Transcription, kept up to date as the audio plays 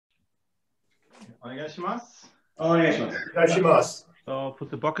Onegaishimasu. Onegaishimasu. So put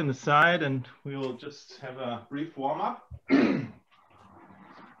the book on the side and we will just have a brief warm-up.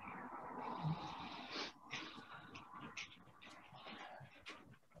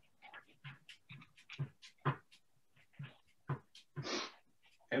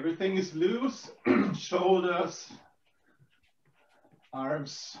 Everything is loose, shoulders,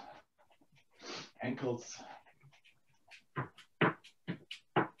 arms, ankles.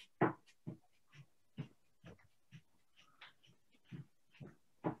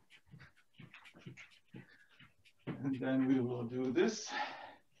 And then we will do this.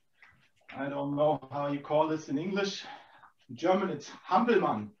 I don't know how you call this in English. In German, it's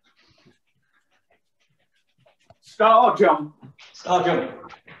Hampelmann. Star jump. Star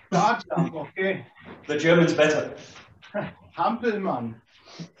jump. Star jump, okay. The German's better. Hampelmann.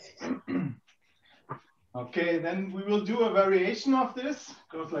 Okay, then we will do a variation of this.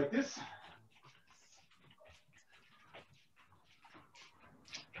 Goes like this.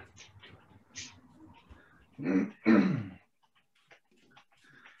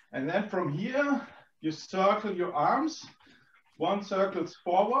 And then from here, you circle your arms. One circles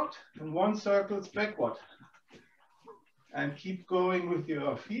forward and one circles backward. And keep going with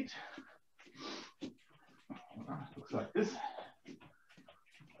your feet. Looks like this.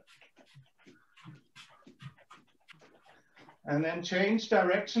 And then change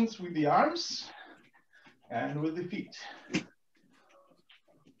directions with the arms and with the feet. It's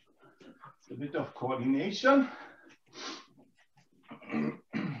a bit of coordination.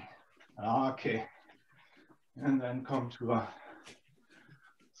 Okay. And then come to a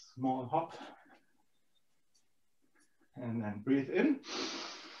small hop. And then breathe in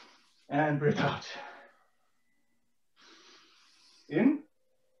and breathe out. In,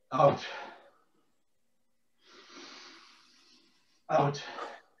 out. Out.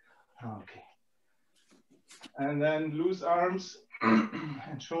 Okay. And then loose arms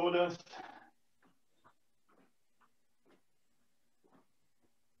and shoulders.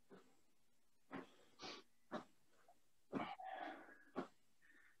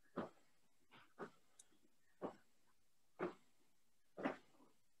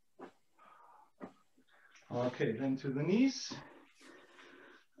 Okay, then to the knees,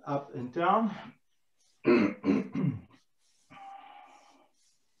 up and down.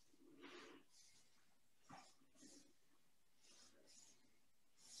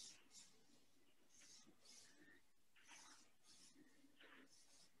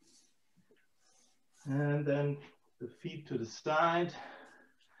 And then the feet to the side.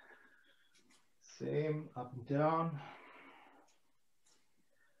 Same, up and down.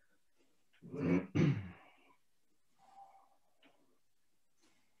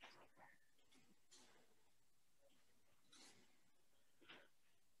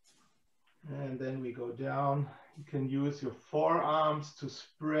 And then we go down. You can use your forearms to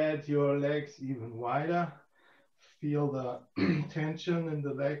spread your legs even wider. Feel the tension in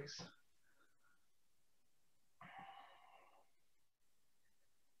the legs.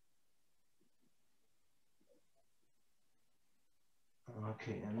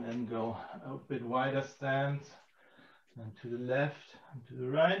 Okay, and then go a bit wider stance, and to the left and to the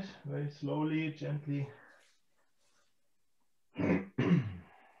right, very slowly, gently.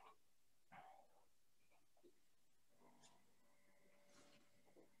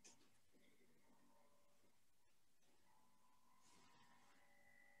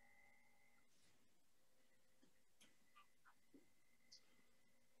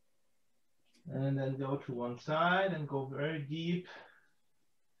 And then go to one side and go very deep.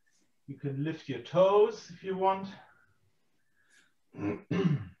 You can lift your toes if you want.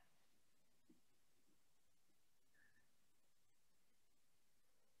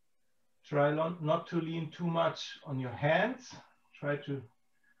 Try not to lean too much on your hands. Try to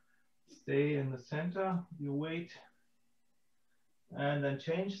stay in the center, your weight. And then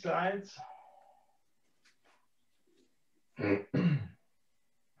change sides.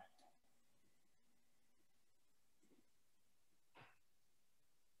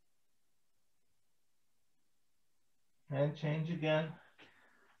 And change again.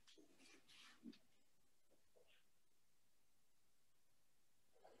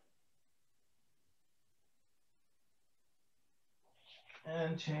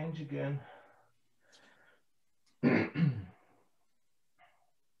 And change again.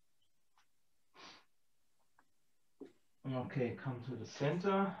 Okay, come to the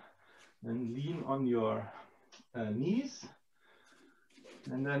center, then lean on your knees,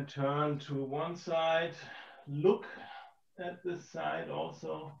 and then turn to one side, look at this side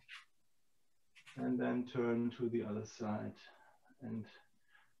also, and then turn to the other side and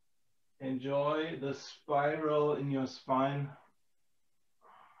enjoy the spiral in your spine.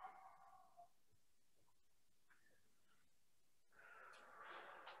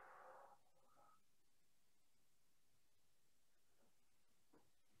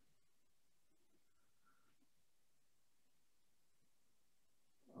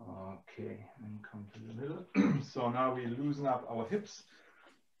 Okay, and come to the middle. So now we loosen up our hips,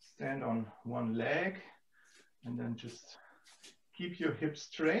 stand on one leg, and then just keep your hips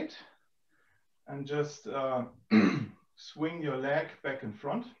straight and just swing your leg back and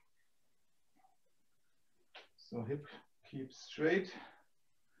front. So hip keeps straight.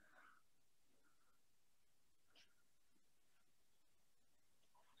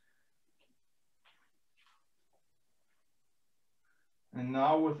 And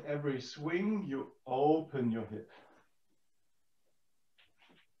now with every swing, you open your hip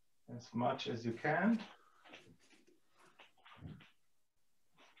as much as you can.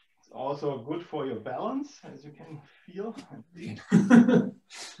 It's also good for your balance, as you can feel.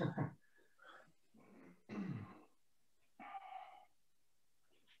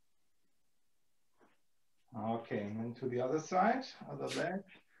 Okay, and then to the other side, other leg,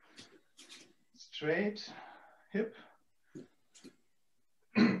 straight, hip.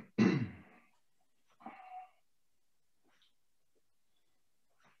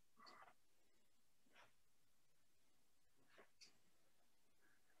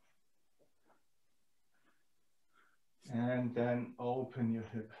 And then open your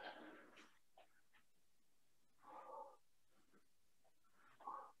hip.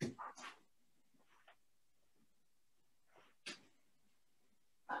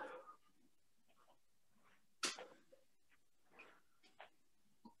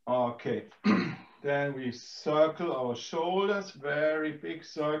 Okay, then we circle our shoulders, very big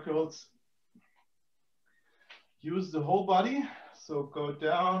circles. Use the whole body, so go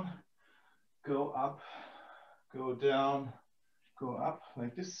down, go up, go down, go up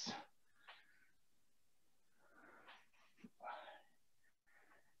like this.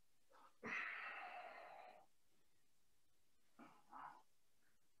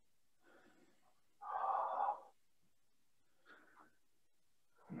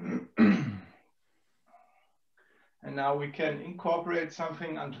 And now we can incorporate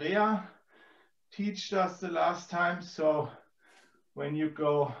something Andrea taught us the last time. So when you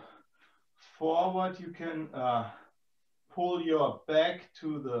go forward, you can pull your back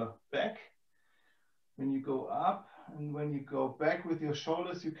to the back. When you go up and when you go back with your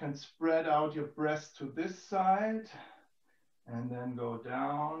shoulders, you can spread out your breast to this side and then go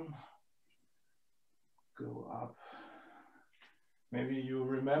down, go up. Maybe you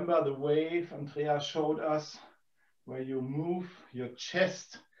remember the wave Andrea showed us, where you move your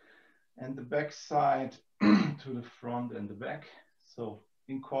chest and the back side to the front and the back. So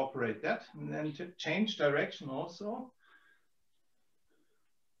incorporate that and then change direction also.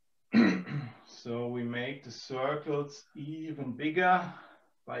 So we make the circles even bigger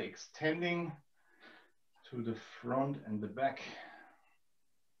by extending to the front and the back.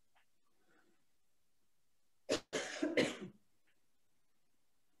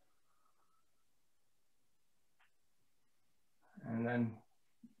 And then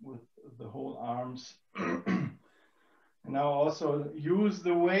with the whole arms. And now also use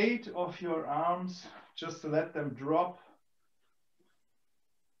the weight of your arms just to let them drop.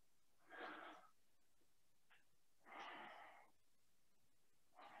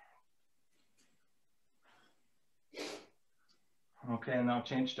 Okay, now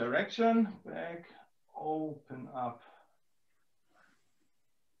change direction, back, open up,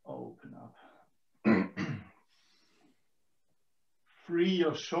 open up. Free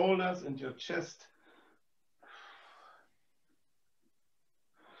your shoulders and your chest.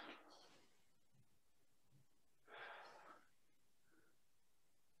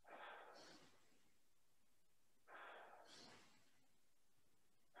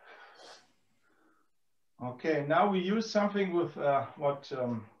 Okay, now we use something with what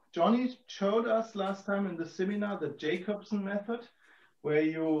Johnny showed us last time in the seminar, the Jacobson method, where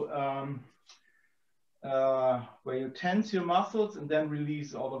you tense your muscles and then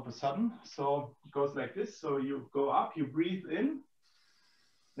release all of a sudden. So it goes like this. So you go up, you breathe in,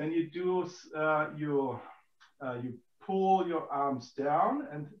 then you do you pull your arms down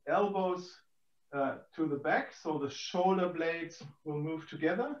and elbows to the back, so the shoulder blades will move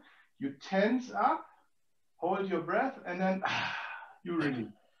together. You tense up, hold your breath, and then you release.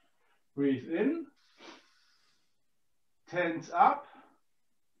 Breathe in, tense up,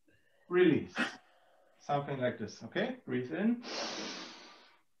 release. Something like this, okay? Breathe in.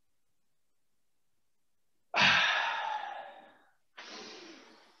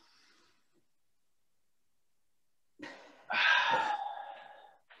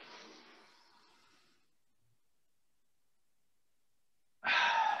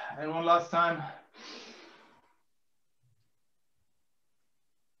 last time.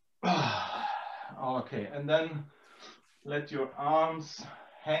 Okay, and then let your arms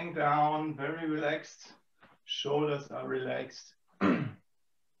hang down, very relaxed. Shoulders are relaxed.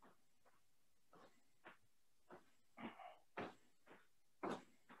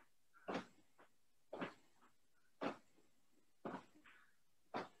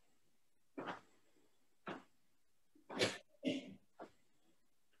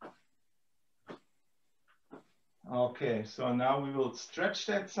 Okay, so now we will stretch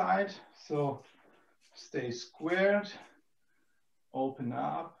that side. So stay squared, open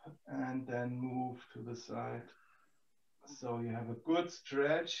up, and then move to the side. So you have a good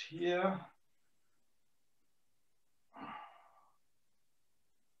stretch here.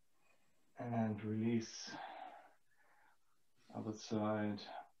 And release. Other side.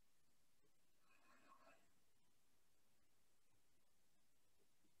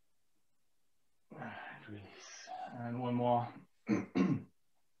 And release. And one more.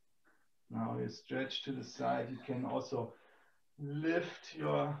 Now you stretch to the side. You can also lift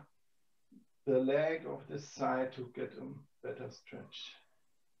the leg of this side to get a better stretch.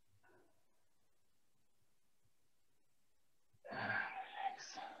 And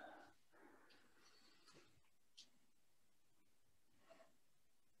relax.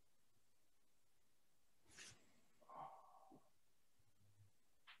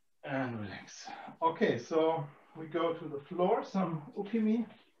 And relax. Okay, so we go to the floor, some ukemi.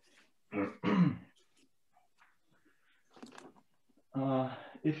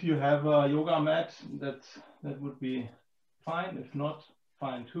 If you have a yoga mat, that would be fine. If not,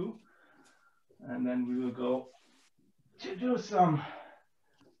 fine too. And then we will go to do some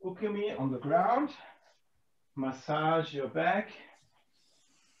ukemi on the ground. Massage your back.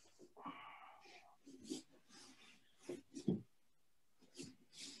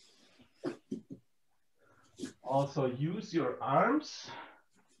 Also use your arms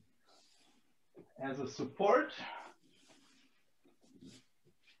as a support.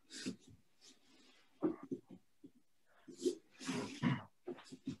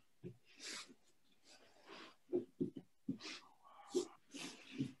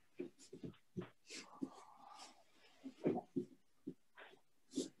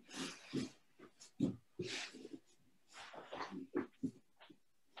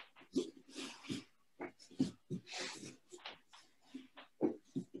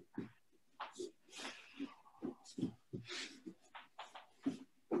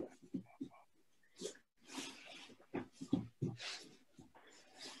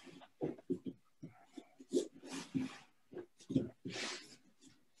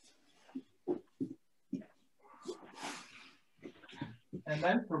 And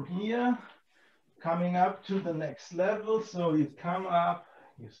then from here, coming up to the next level. So you come up,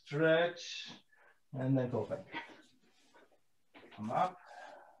 you stretch, and then go back. Come up,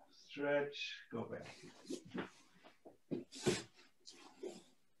 stretch, go back.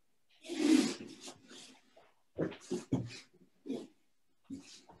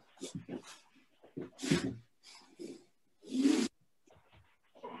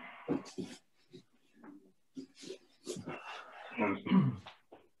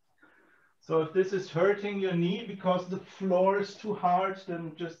 So if this is hurting your knee because the floor is too hard,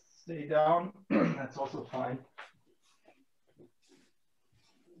 then just stay down. That's also fine.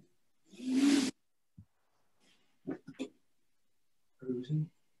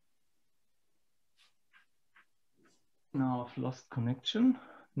 Now I've lost connection.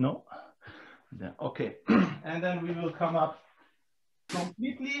 No. There. Okay. And then we will come up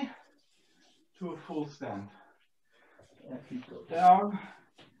completely to a full stand. And feet go down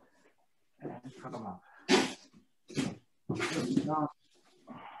and come up.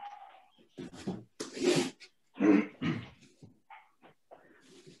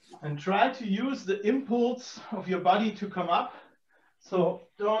 And try to use the impulse of your body to come up. So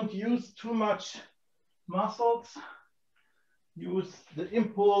don't use too much muscles. Use the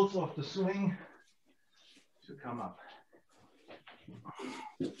impulse of the swing to come up.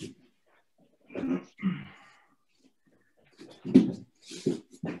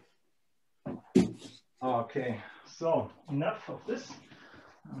 Okay, so enough of this.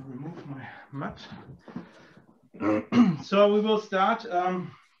 I'll remove my mat. So we will start the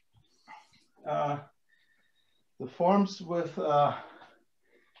forms with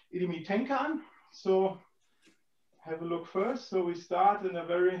Irimi Tenkan. So have a look first. So we start in a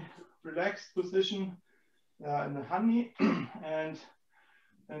very relaxed position in the Hani, and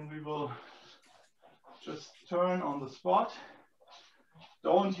then we will just turn on the spot.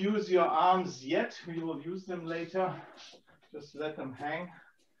 Don't use your arms yet. We will use them later. Just let them hang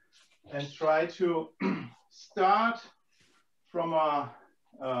and try to start from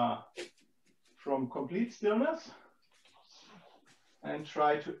from complete stillness and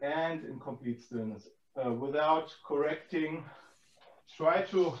try to end in complete stillness without correcting. Try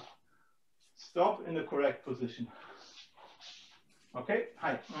to stop in the correct position. Okay,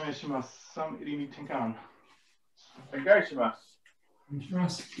 hi, onegaishimasu. Some irimi tenkan. Onegaishimasu.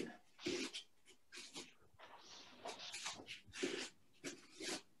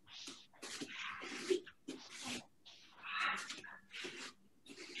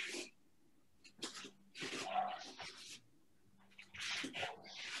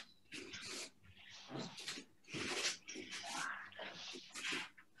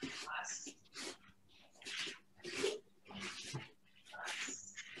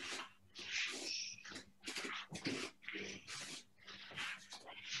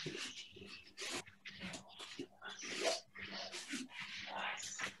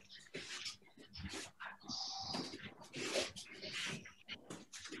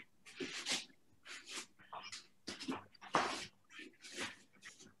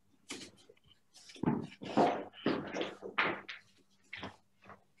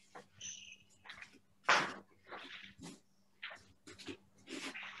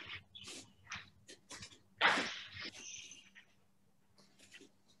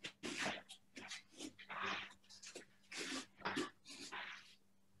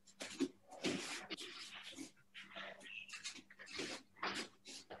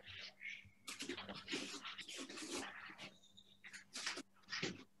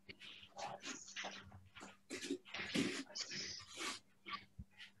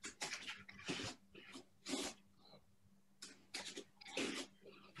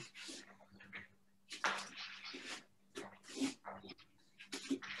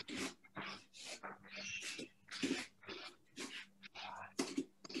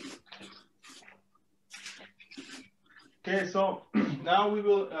 Okay, so now we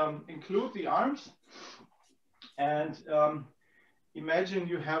will include the arms, and imagine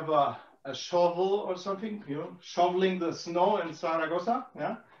you have a shovel or something, you know, shoveling the snow in Zaragoza,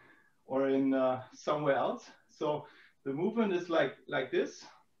 yeah, or in somewhere else. So the movement is like this,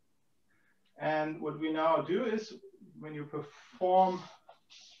 and what we now do is when you perform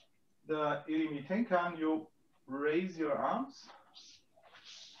the Irimi Tenkan, you raise your arms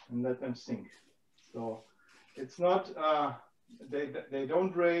and let them sink. So it's not, they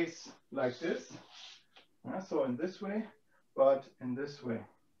don't raise like this, so in this way, but in this way,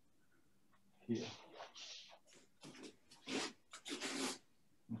 here.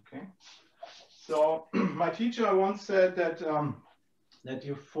 Okay. So my teacher once said that, that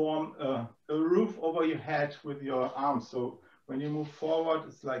you form a roof over your head with your arms. So when you move forward,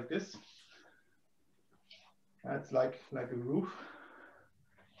 it's like this. That's like a roof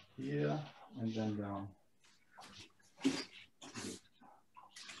here and then down.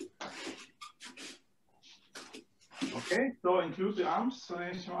 Okay, so include the arms.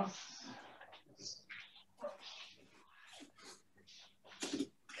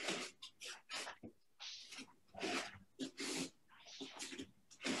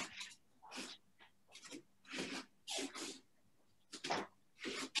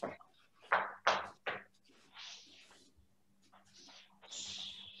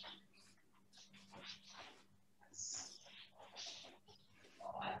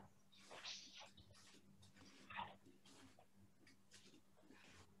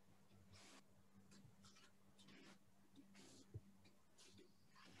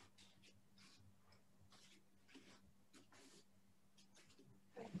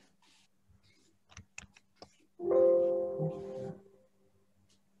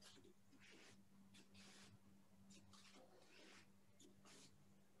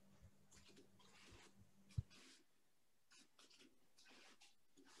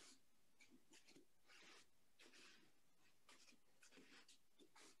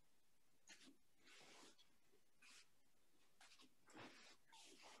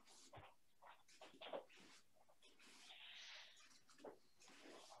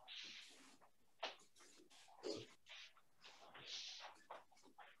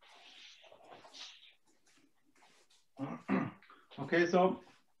 Okay, so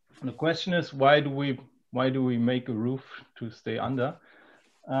the question is, why do we make a roof to stay under?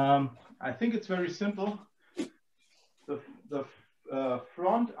 I think it's very simple. The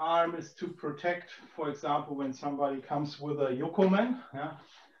front arm is to protect, for example, when somebody comes with a yokomen. Yeah,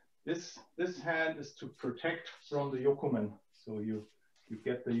 this hand is to protect from the yokomen. So you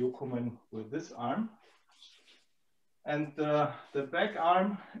get the yokomen with this arm, and the back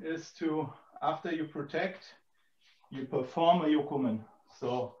arm is to, after you protect, you perform a yokomen.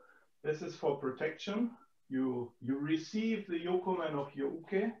 So This is for protection. You receive the yokomen of your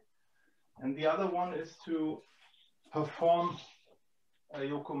uke, and the other one is to perform a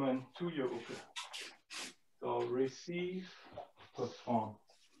yokomen to your uke. So receive, perform,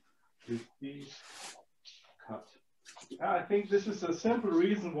 receive, cut. I think this is a simple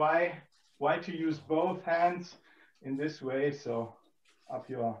reason why to use both hands in this way. So up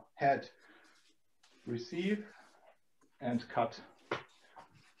your head, receive and cut.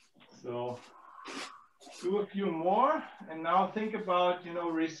 So do a few more, and now think about, you know,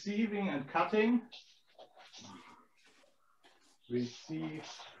 receiving and cutting. Receive.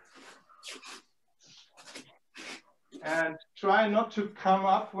 And try not to come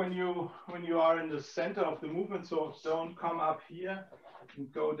up when you are in the center of the movement. So don't come up here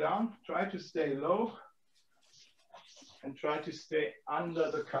and go down. Try to stay low and try to stay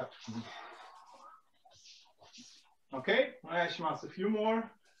under the cut. Okay, a few more.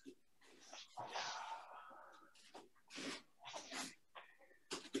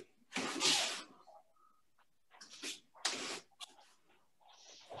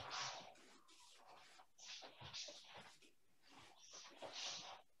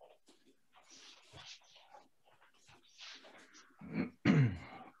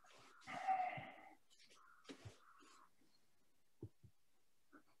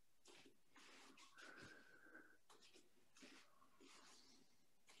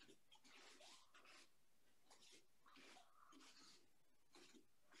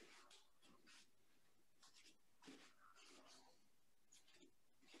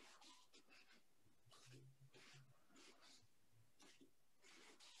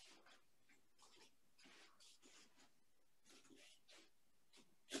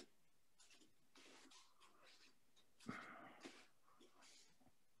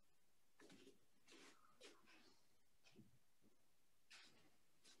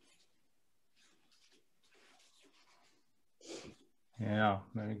 Yeah,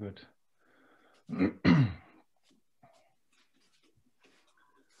 very good.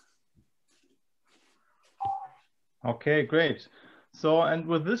 Okay, great. So, and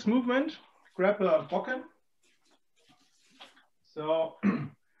with this movement, grab a bokken. So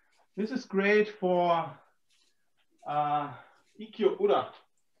this is great for Ikkyo Ura,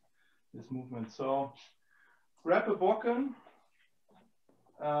 this movement. So grab a bokken,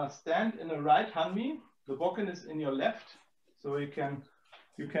 stand in the right hanmi. The bokken is in your left, so you can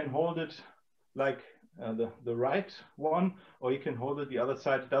hold it like the right one, or you can hold it the other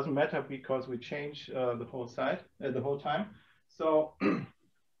side. It doesn't matter because we change the whole side the whole time. So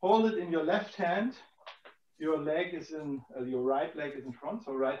hold it in your left hand. Your leg is in your right leg is in front,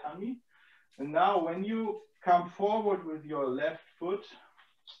 so right hanmi. And now when you come forward with your left foot,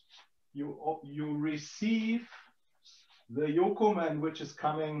 you receive the yokomen which is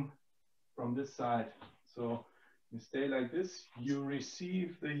coming from this side. So you stay like this, you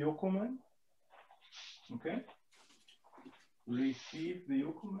receive the yokomen, okay? Receive the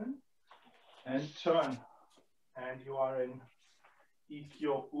yokomen and turn, and you are in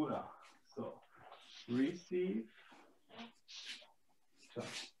Ikkyo Ura. So receive, turn,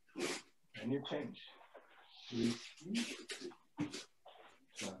 and you change. Receive,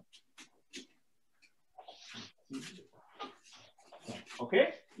 turn. Receive, turn.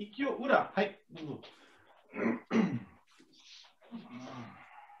 Okay? Ikkyo Ura. Hai.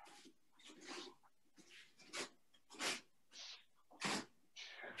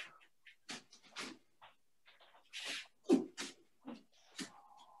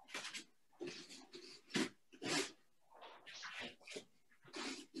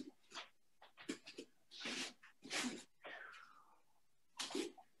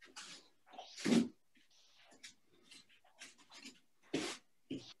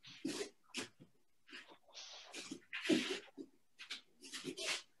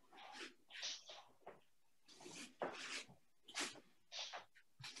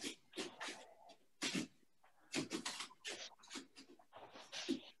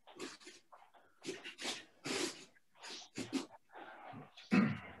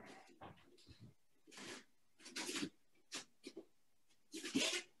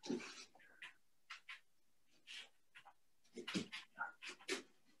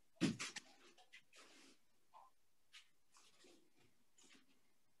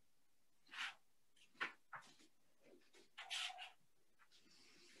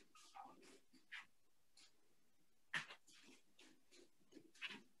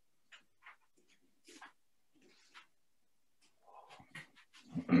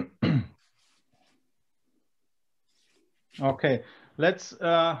 Okay, let's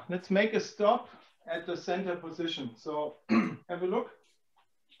make a stop at the center position. So have a look.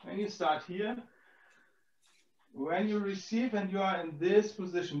 When you start here, when you receive and you are in this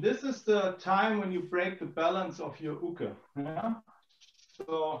position, this is the time when you break the balance of your uke. Yeah?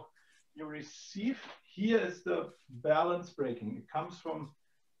 So you receive, here is the balance breaking. It comes from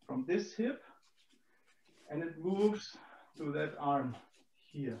this hip and it moves to that arm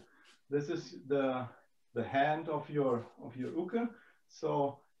here. This is the hand of your uke.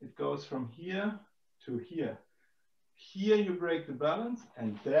 So it goes from here to here. Here you break the balance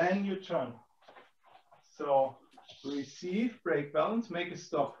and then you turn. So receive, break balance, make a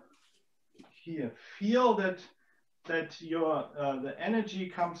stop here. Feel that your the energy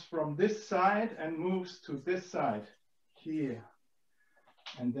comes from this side and moves to this side here,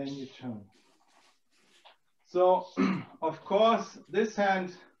 and then you turn. So of course this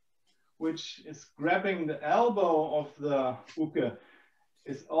hand, which is grabbing the elbow of the uke,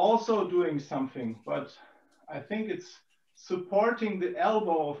 is also doing something, but I think it's supporting the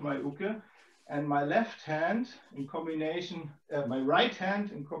elbow of my uke, and my left hand in combination, my right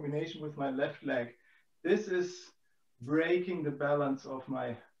hand in combination with my left leg, this is breaking the balance of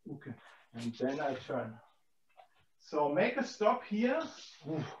my uke, and then I turn. So make a stop here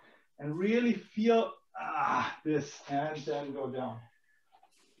and really feel this, and then go down.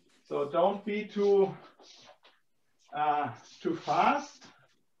 So don't be too fast.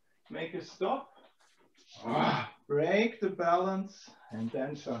 Make a stop, break the balance, and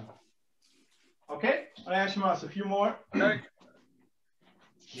then turn. Okay, a few more. Okay.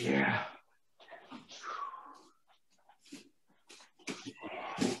 Yeah.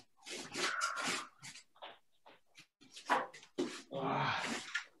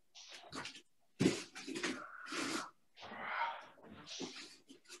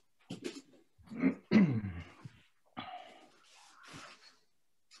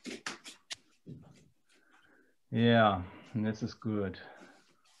 Yeah, this is good.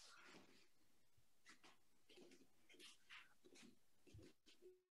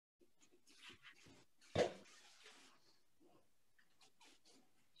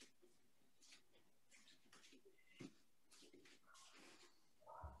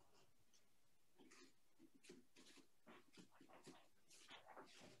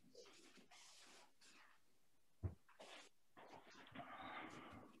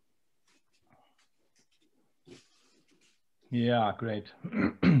 Yeah, great.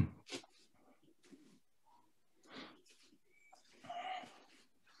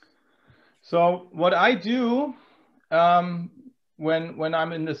 So what I do when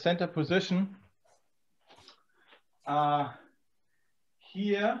I'm in the center position,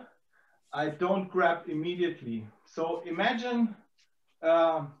 here I don't grab immediately. So imagine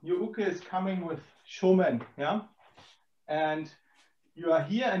your uke is coming with shomen, yeah, and you are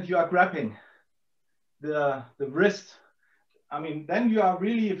here and you are grabbing the wrist. I mean, then you are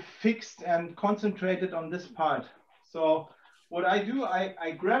really fixed and concentrated on this part. So what I do,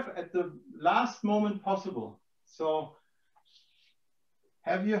 I grab at the last moment possible. So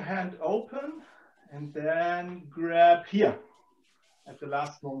have your hand open and then grab here at the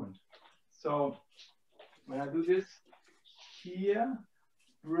last moment. So when I do this here,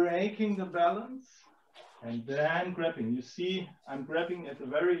 breaking the balance and then grabbing. You see, I'm grabbing at the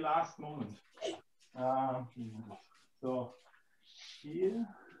very last moment. So here,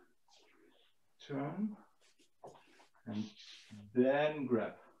 turn, and then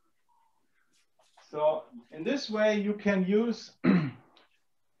grab. So in this way, you can use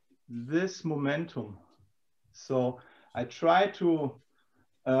this momentum. So I try to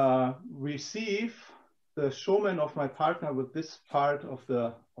receive the shomen of my partner with this part of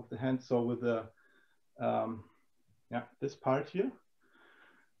the hand. So with the this part here.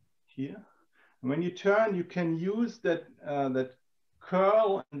 And when you turn, you can use that that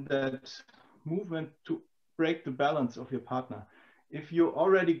curl and that movement to break the balance of your partner. If you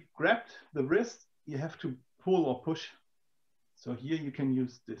already grabbed the wrist, you have to pull or push. So here you can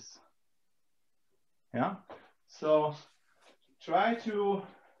use this. Yeah. So try to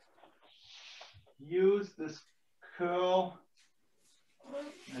use this curl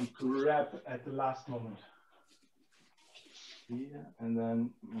and grab at the last moment. Here and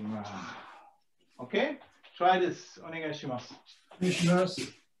then. Okay. Try this. Onegai shimasu.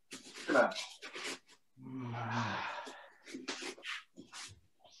 Shimasu.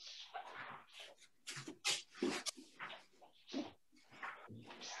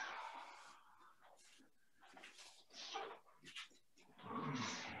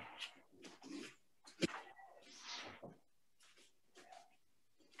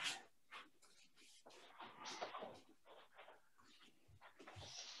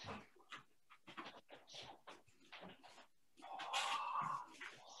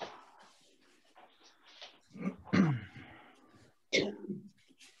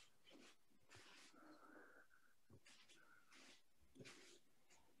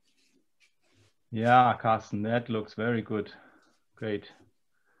 Yeah, Carsten, that looks very good. Great.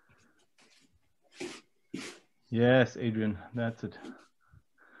 Yes, Adrian, that's it.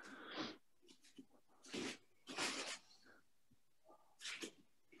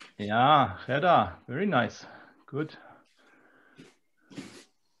 Yeah, Reda, very nice. Good.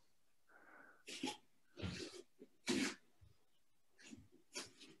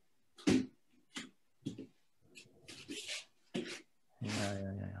 Yeah.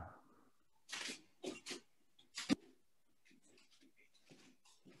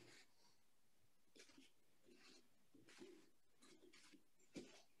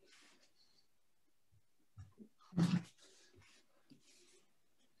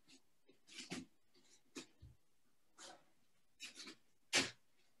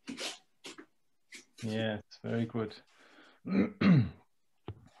 Yes, very good.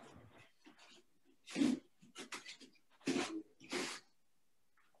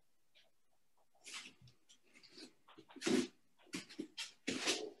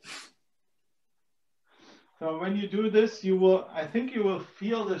 So when you do this, I think you will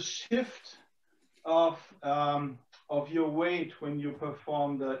feel the shift of your weight when you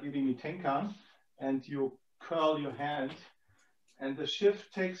perform the Irimi Tenkan and you curl your hand. And the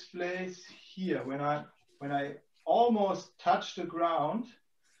shift takes place here when I almost touch the ground.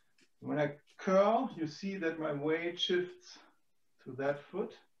 When I curl, you see that my weight shifts to that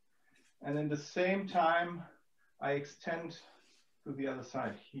foot. And in the same time, I extend to the other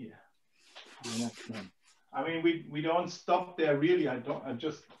side here. I mean, we don't stop there really. I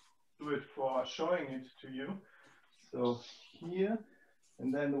just do it for showing it to you. So here,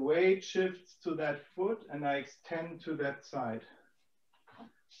 and then the weight shifts to that foot and I extend to that side.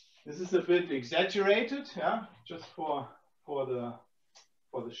 This is a bit exaggerated, yeah, just for the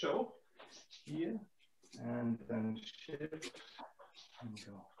show. Here, and then shift and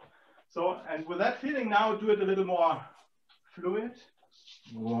go. So, and with that feeling now, do it a little more fluid.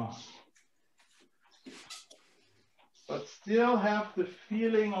 Wow. But still have the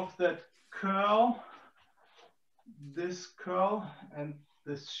feeling of that curl, this curl, and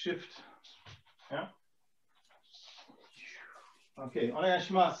this shift. Yeah. Okay,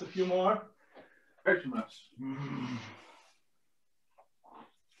 onegaishimasu. A few more. Mm.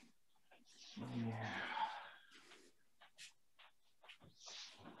 Yeah.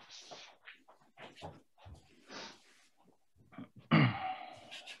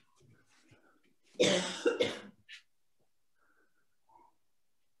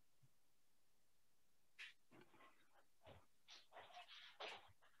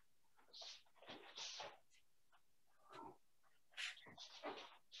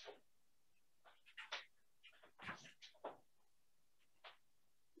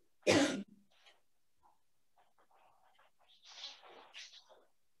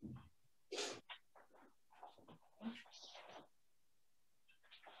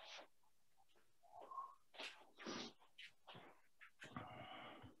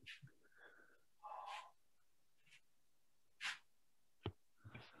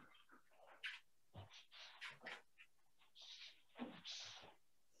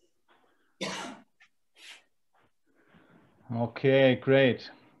 Okay,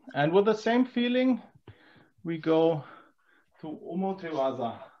 great. And with the same feeling, we go to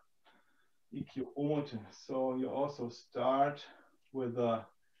Omotewaza, Ikkyo Omote. So you also start with the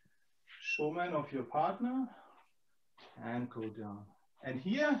shomen of your partner and go down. And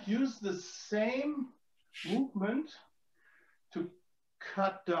here, use the same movement to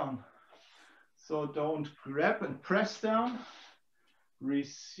cut down. So don't grab and press down,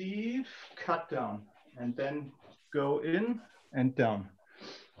 receive, cut down, and then go in and down.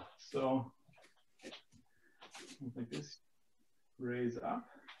 So like this, raise up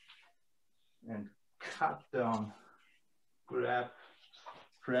and cut down, grab,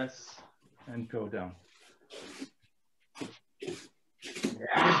 press, and go down.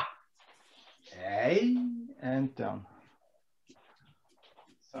 Yeah. Hey, and down.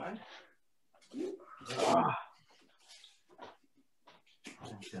 Side. And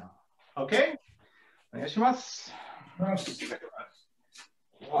down. Okay. Onegaishimasu.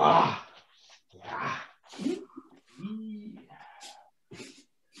 Wow. Yeah.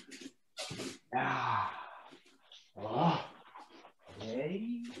 Yeah. Oh.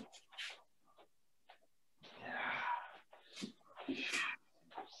 Okay. Yeah.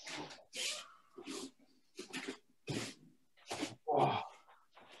 Oh.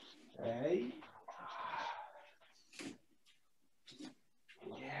 Okay.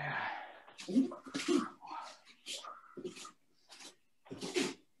 Yeah.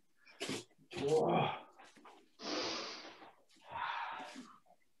 Yeah.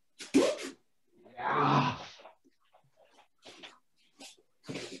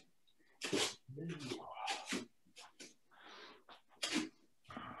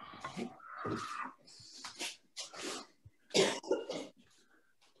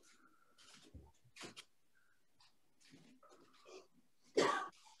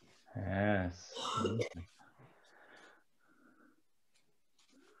 Yes.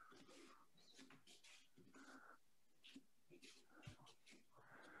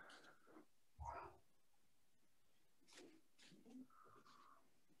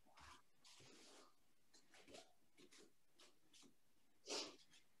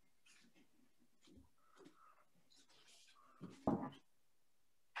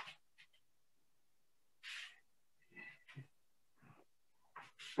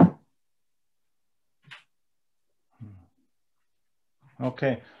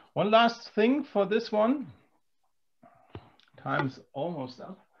 Okay, one last thing for this one. Time's almost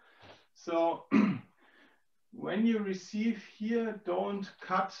up. So when you receive here, don't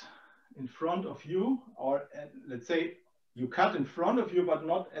cut in front of you, or let's say you cut in front of you, but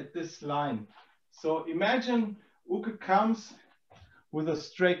not at this line. So imagine Uke comes with a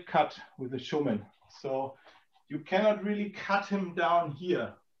straight cut with a Shumen. So you cannot really cut him down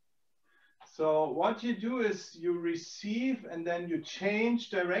here. So what you do is you receive and then you change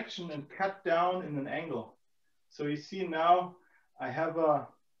direction and cut down in an angle. So you see now I have a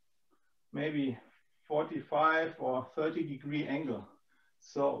maybe 45 or 30-degree angle.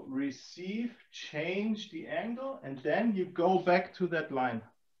 So receive, change the angle, and then you go back to that line.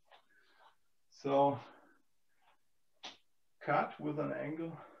 So cut with an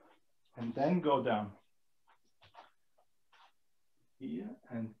angle and then go down. Here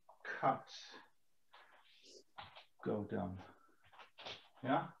and cut, go down.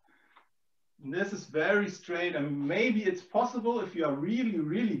 Yeah. And this is very straight, and maybe it's possible if you are really,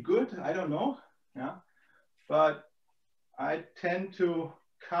 really good, I don't know. Yeah. But I tend to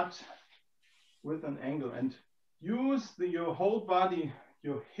cut with an angle and use your whole body,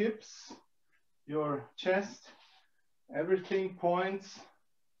 your hips, your chest, everything points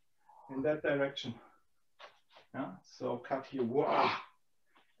in that direction. Yeah. So cut here, wow,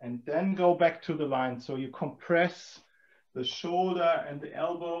 and then go back to the line. So you compress the shoulder and the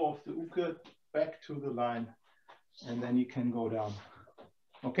elbow of the uke back to the line, and then you can go down.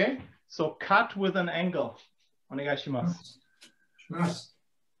 Okay, so cut with an angle. Onegaishimasu.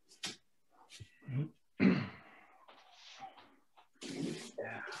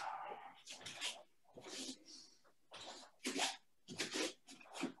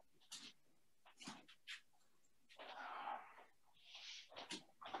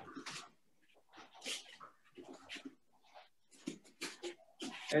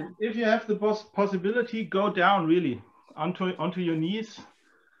 And if you have the possibility, go down really onto your knees.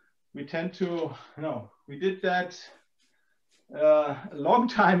 We tend to, we did that a long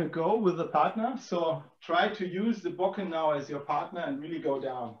time ago with a partner. So try to use the bokken now as your partner and really go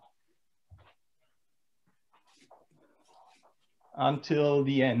down until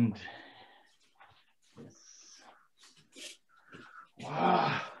the end. Yes.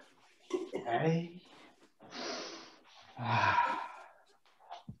 Wow. Okay.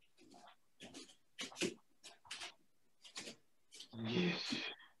 Yes.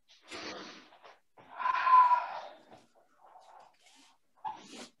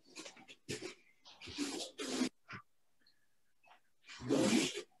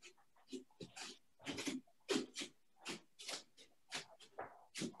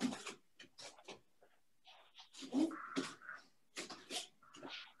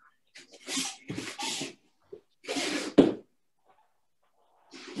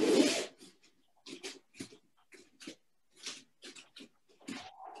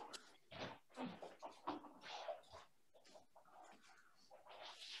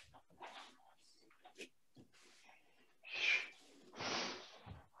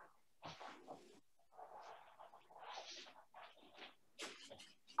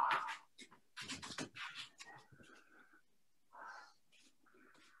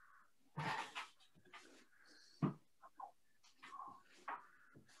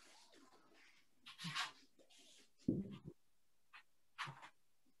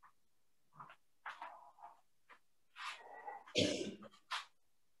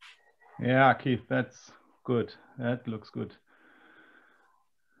 Yeah, Keith, that's good. That looks good.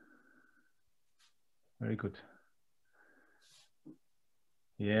 Very good.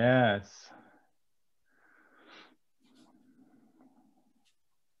 Yes.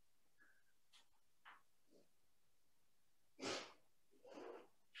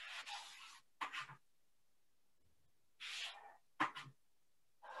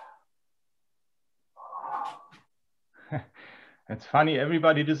 It's funny,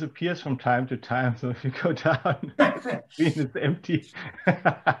 everybody disappears from time to time, so if you go down, the screen is empty.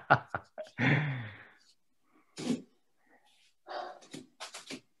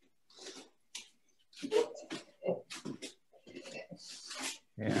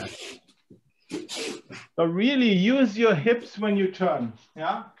 Yeah. So really use your hips when you turn.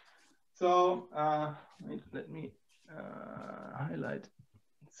 Yeah. So let me highlight.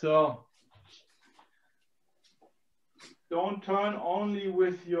 So don't turn only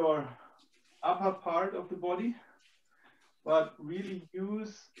with your upper part of the body, but really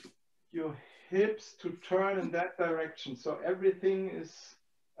use your hips to turn in that direction. So everything is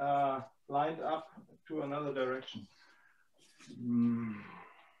lined up to another direction.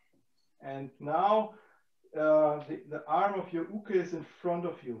 And now the arm of your uke is in front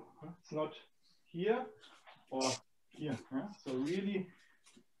of you. It's not here or here. So really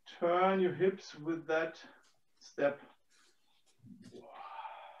turn your hips with that step.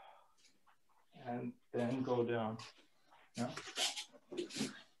 And then go down. Yeah.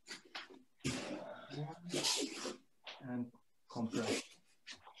 And compress.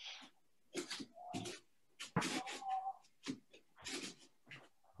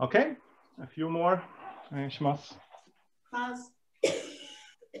 Okay, a few more. Pause.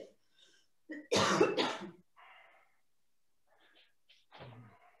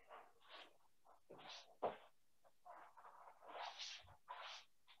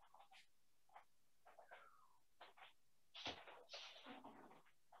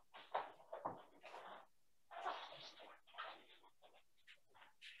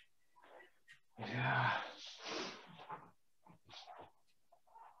 Yeah.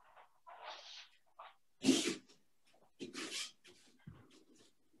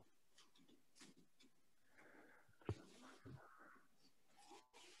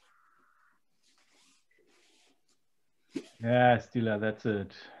 Yeah, Stila, that's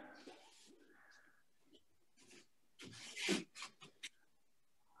it.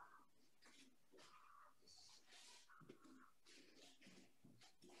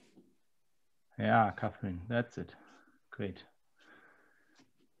 Yeah, Catherine, that's it. Great.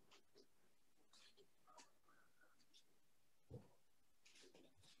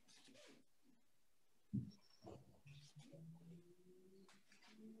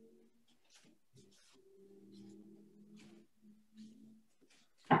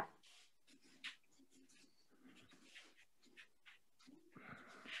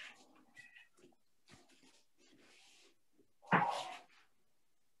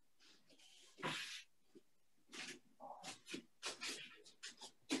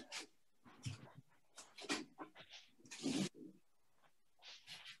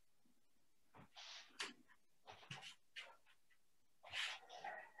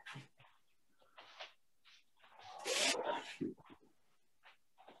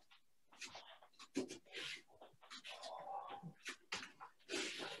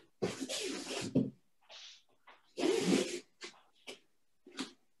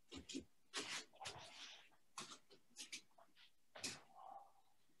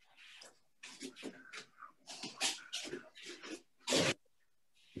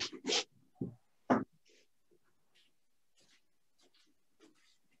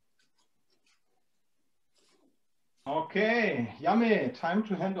 Okay, Yame, time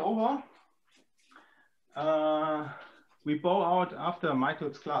to hand over. We bow out after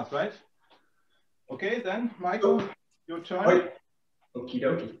Michael's class, right? Okay, then, Michael, your turn. Wait. Okie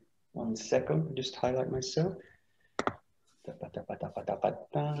dokie. 1 second, just highlight myself.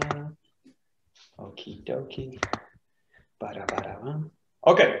 Okie dokie.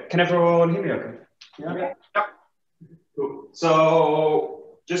 Okay, can everyone hear me okay? Yeah. Cool.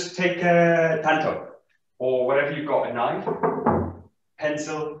 So just take a tanto or whatever you've got, a knife,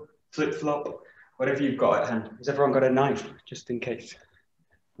 pencil, flip-flop, whatever you've got at hand. Has everyone got a knife, just in case?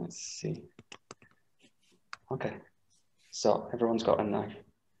 Let's see. Okay, so everyone's got a knife.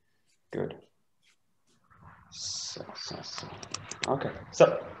 Good. Okay,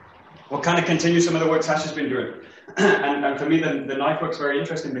 so we'll kind of continue some of the work Sascha's been doing. and for me, the knife work's very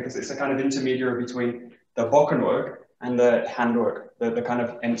interesting because it's a kind of intermediary between the bokken work and the handwork, the kind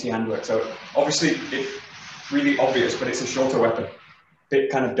of empty handwork. So obviously it's really obvious, but it's a shorter weapon.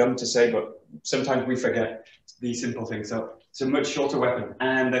 Bit kind of dumb to say, but sometimes we forget these simple things. So it's a much shorter weapon.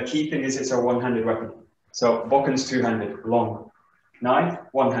 And the key thing is it's a one-handed weapon. So bokken's two-handed, long. Knife,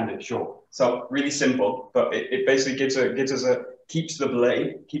 one-handed, short. So really simple, but it basically keeps the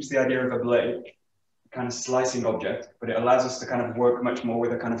blade, keeps the idea of a blade, kind of slicing object, but it allows us to kind of work much more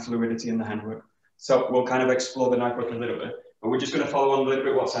with a kind of fluidity in the handwork. So we'll kind of explore the knife work a little bit, but we're just going to follow on a little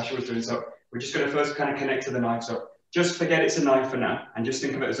bit what Sascha was doing. So we're just going to first kind of connect to the knife. So just forget it's a knife for now, and just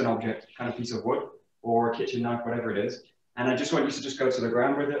think of it as an object, kind of piece of wood, or a kitchen knife, whatever it is. And I just want you to just go to the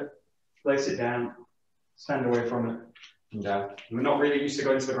ground with it, place it down, stand away from it, and down. We're not really used to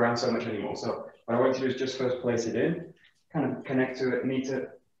going to the ground so much anymore, so what I want you to do is just first place it in, kind of connect to it, need to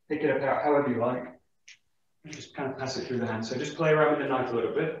pick it up out however you like, and just kind of pass it through the hand. So just play around with the knife a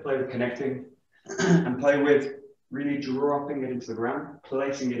little bit, play with connecting, and play with really dropping it into the ground,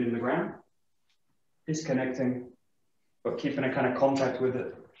 placing it in the ground, disconnecting, but keeping a kind of contact with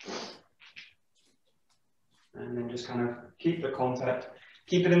it. And then just kind of keep the contact,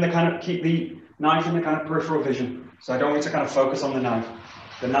 keep it in the kind of, keep the knife in the kind of peripheral vision. So I don't want you to kind of focus on the knife.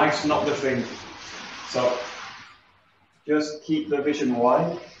 The knife's not the thing. So just keep the vision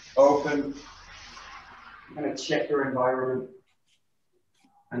wide, open, kind of check your environment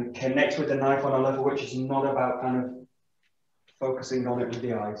and connect with the knife on a level which is not about kind of focusing on it with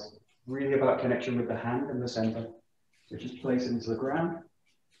the eyes, really about connection with the hand and the center. So just place it into the ground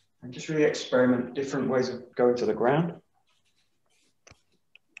and just really experiment different ways of going to the ground.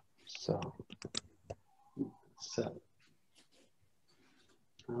 So,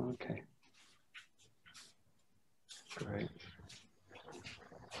 okay, great.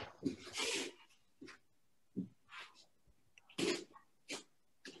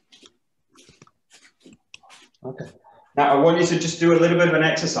 Okay. Now I want you to just do a little bit of an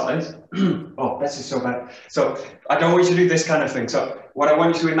exercise. Oh, this is so bad. So I don't want you to do this kind of thing. So what I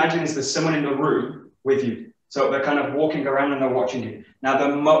want you to imagine is there's someone in the room with you. So they're kind of walking around and they're watching you. Now,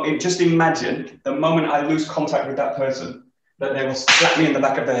 just imagine the moment I lose contact with that person, that they will slap me in the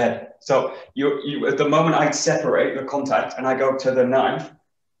back of the head. So at the moment I separate the contact and I go to the knife,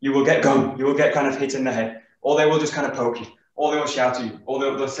 you will get gone. You will get kind of hit in the head, or they will just kind of poke you, or they will shout at you, or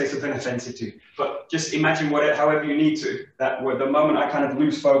they'll say something offensive to you. But just imagine however you need to, that the moment I kind of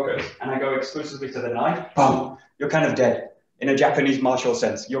lose focus and I go exclusively to the knife, boom, you're kind of dead. In a Japanese martial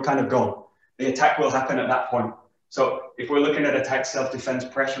sense, you're kind of gone. The attack will happen at that point. So if we're looking at attack, self-defense,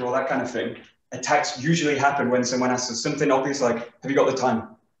 pressure, all that kind of thing, attacks usually happen when someone asks us something obvious like, have you got the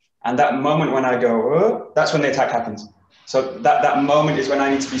time? And that moment when I go, oh, that's when the attack happens. So that moment is when I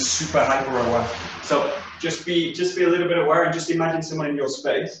need to be super hyper aware. So just be a little bit aware and just imagine someone in your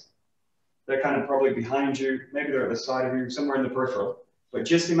space. They're kind of probably behind you, maybe they're at the side of you, somewhere in the peripheral. But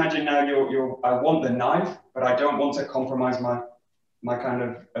just imagine now I want the knife, but I don't want to compromise my kind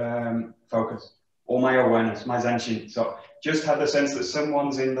of focus or my awareness, my zanshin. So just have the sense that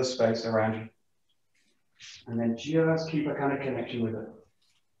someone's in the space around you. And then just keep a kind of connection with it.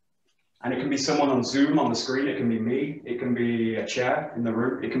 And it can be someone on Zoom on the screen, it can be me, it can be a chair in the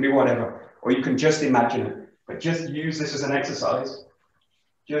room, it can be whatever. Or you can just imagine it. But just use this as an exercise.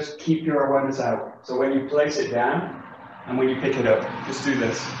 Just keep your awareness out. So when you place it down and when you pick it up, just do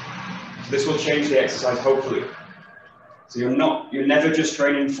this. This will change the exercise, hopefully. So you're never just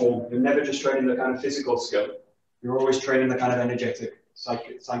training form. You're never just training the kind of physical skill. You're always training the kind of energetic,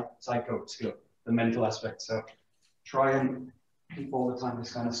 psycho skill, the mental aspect. So try and keep all the time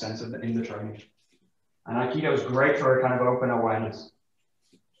this kind of sense of in the training. And Aikido is great for a kind of open awareness.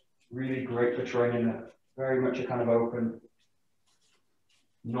 Really great for training that. Very much a kind of open,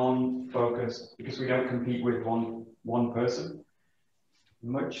 non-focused, because we don't compete with one person. A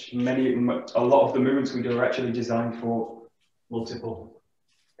lot of the movements we do are actually designed for multiple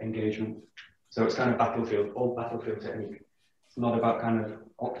engagement. So it's kind of battlefield, all battlefield technique. It's not about kind of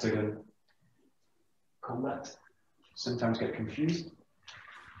octagon combat. Sometimes get confused.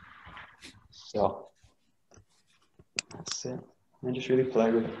 So that's it. And just really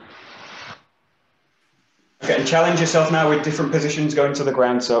play with it. Okay, and challenge yourself now with different positions going to the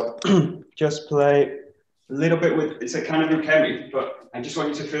ground. So just play a little bit with, it's a kind of ukemi, but I just want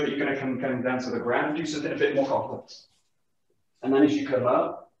you to feel that you're going to come down to the ground and do something a bit more complex. And then as you come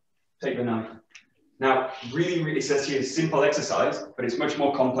up, take the knife. Now, really, it says here, simple exercise, but it's much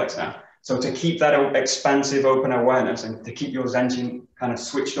more complex now. So to keep that expansive, open awareness and to keep your zanshin kind of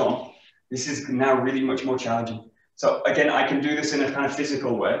switched on, this is now really much more challenging. So again, I can do this in a kind of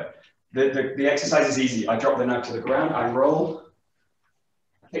physical way. The exercise is easy. I drop the knife to the ground, I roll,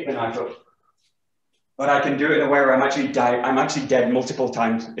 pick the knife up. But I can do it in a way where I'm actually dead multiple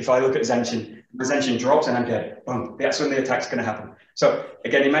times. If I look at zanshin, the zanshin drops and I'm dead. Boom. That's when the attack's going to happen. So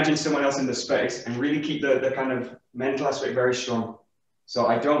again, imagine someone else in the space and really keep the kind of mental aspect very strong. So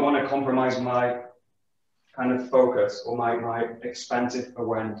I don't want to compromise my kind of focus or my expansive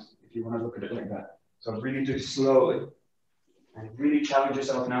awareness, if you want to look at it like that. So really do it slowly and really challenge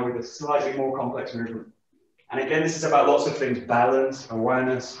yourself now with a slightly more complex movement. And again, this is about lots of things, balance,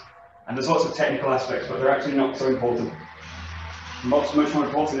 awareness, and there's lots of technical aspects, but they're actually not so important. Much more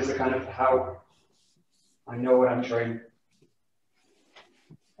important is the kind of how I know what I'm training.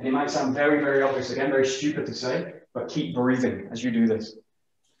 And it might sound very, very obvious, again, very stupid to say, but keep breathing as you do this.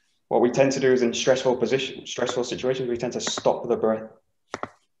 What we tend to do is in stressful situations, we tend to stop the breath.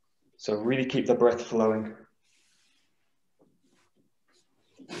 So really keep the breath flowing.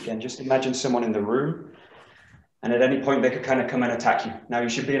 Again, just imagine someone in the room, and at any point they could kind of come and attack you. Now you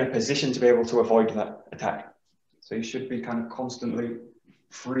should be in a position to be able to avoid that attack. So you should be kind of constantly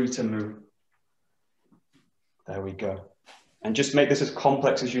free to move. There we go. And just make this as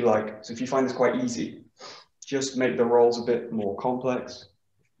complex as you like. So if you find this quite easy, just make the rolls a bit more complex.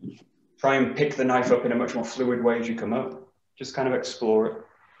 Try and pick the knife up in a much more fluid way as you come up. Just kind of explore it.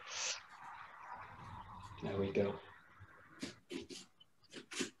 There we go.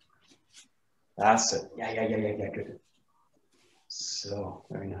 That's it. Yeah, good. So,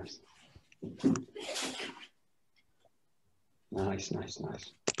 very nice. Nice.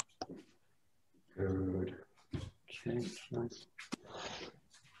 Good. Okay, nice.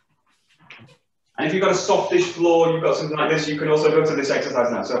 And if you've got a softish floor, you've got something like this, you can also go to this exercise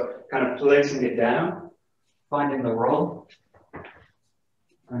now. So kind of placing it down, finding the roll,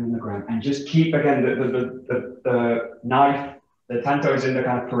 and the ground. And just keep, again, the knife, the tanto is in the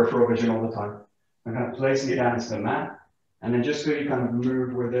kind of peripheral vision all the time. And kind of placing it down into the mat, and then just really kind of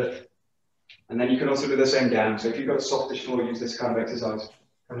move with it. And then you can also do the same down. So if you've got a softish floor, use this kind of exercise.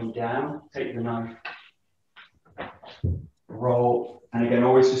 Coming down, take the knife, roll, and again,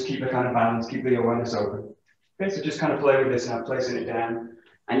 always just keep the kind of balance, keep the awareness open. Okay, so just kind of play with this now, placing it down.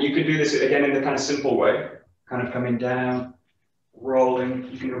 And you can do this again in the kind of simple way, kind of coming down, rolling,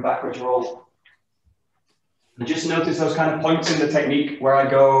 you can do a backwards roll. And just notice those kind of points in the technique where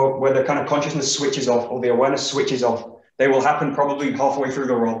the kind of consciousness switches off or the awareness switches off. They will happen probably halfway through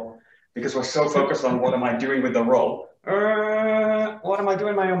the roll because we're so focused on what am I doing with the roll. What am I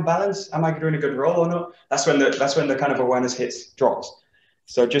doing? My own balance? Am I doing a good roll or not? That's when the kind of awareness drops.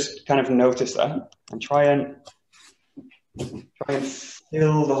 So just kind of notice that and try and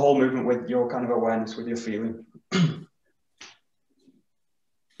fill the whole movement with your kind of awareness, with your feeling.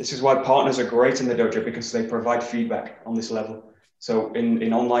 This is why partners are great in the dojo, because they provide feedback on this level. So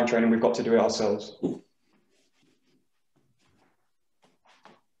in online training, we've got to do it ourselves.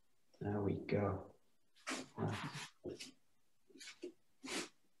 There we go.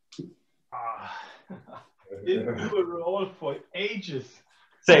 Didn't do a roll for ages.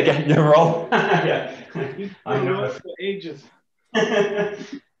 Say again, your roll. Yeah. I know it for ages. I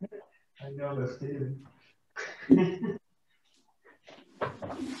know the feeling.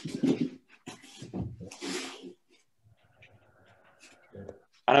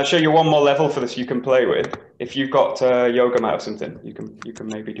 And I'll show you one more level for this you can play with. If you've got yoga mat or something, you can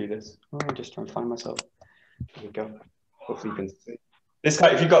maybe do this. Oh, I'm just trying to find myself. There we go. Hopefully you can see. This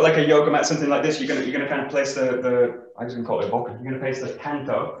kind, if you've got like a yoga mat, something like this, you're gonna kind of place the I was gonna call it a bokken. You're gonna place the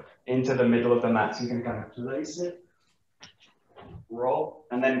tanto into the middle of the mat. So you're gonna kind of place it, roll,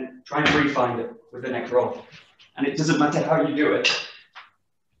 and then try and re-find it with the next roll. And it doesn't matter how you do it,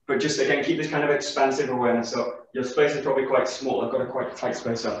 but just again keep this kind of expansive awareness. So your space is probably quite small. I've got a quite tight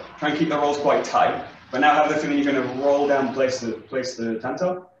space, so try and keep the rolls quite tight. But now have the feeling you're going to roll down, place the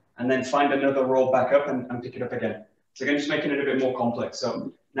tanto, and then find another roll back up and pick it up again. So again, just making it a bit more complex.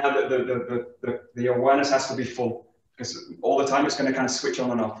 So now the awareness has to be full, because all the time it's going to kind of switch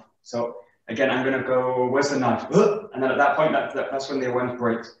on and off. So again, I'm going to go, where's the knife? And then at that point, that's when the awareness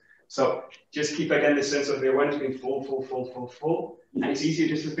breaks. So just keep again this sense of the awareness being full. And it's easier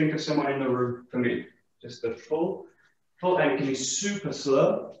just to think of someone in the room for me. Just the full, and it can be super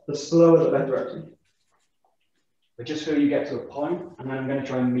slow. The slower the better, actually. But just so you get to a point, and then I'm going to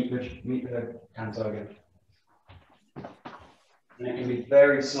try and meet the tanto again. And it can be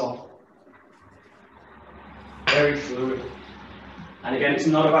very soft, very fluid. And again, it's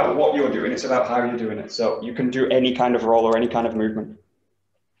not about what you're doing, it's about how you're doing it. So you can do any kind of roll or any kind of movement.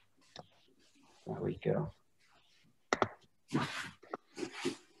 There we go.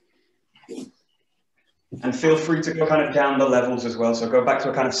 And feel free to go kind of down the levels as well. So go back to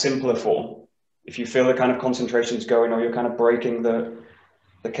a kind of simpler form. If you feel the kind of concentration's going or you're kind of breaking the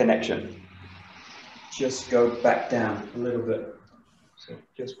connection, just go back down a little bit. So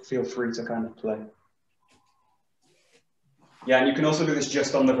just feel free to kind of play. Yeah, and you can also do this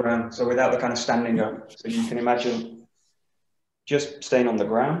just on the ground, so without the kind of standing up. So you can imagine just staying on the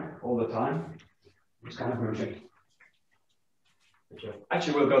ground all the time, just kind of moving.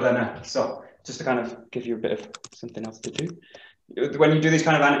 Actually, we'll go there now. So just to kind of give you a bit of something else to do. When you do these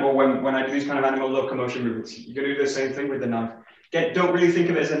kind of animal, when I do these kind of animal locomotion movements, you're going to do the same thing with the knife. Don't really think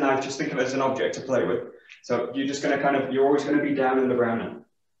of it as a knife, just think of it as an object to play with. So you're just going to you're always going to be down in the ground now.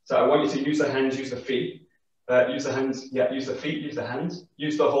 So I want you to use the hands, use the feet, use the hands, yeah, use the feet, use the hands,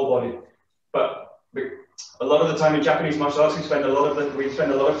 use the whole body. But a lot of the time in Japanese martial arts, we spend a lot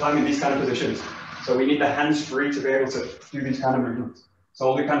of time in these kind of positions. So we need the hands free to be able to do these kind of movements. So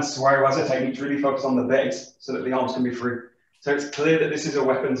all the kind of Suwari-waza techniques really focus on the base so that the arms can be free. So it's clear that this is a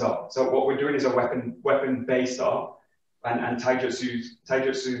weapons art. So what we're doing is a weapon-based art, and taijutsu's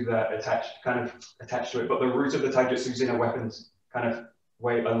attached to it. But the root of the taijutsu is in a weapons kind of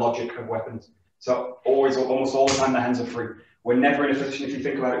way, a logic of weapons. So almost all the time, the hands are free. We're never in a position, if you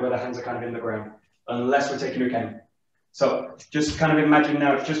think about it, where the hands are kind of in the ground, unless we're taking uken. So just kind of imagine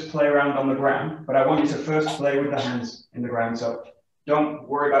now, just play around on the ground, but I want you to first play with the hands in the ground. So don't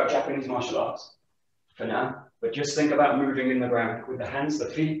worry about Japanese martial arts for now, but just think about moving in the ground with the hands, the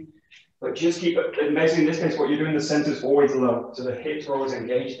feet, but just keep it, and basically in this case, what you're doing, the center is always low. So the hips are always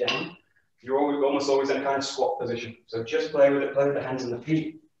engaged down. You're almost always in a kind of squat position. So just play with it, play with the hands and the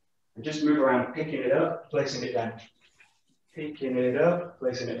feet, and just move around, picking it up, placing it down. Picking it up,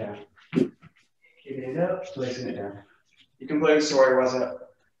 placing it down. Picking it up, placing it down. You can play with Suwari-waza.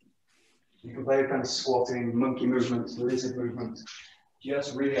 You can play with kind of squatting, monkey movements, lizard movements.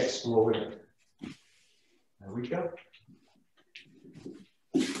 Just really explore with it. There we go.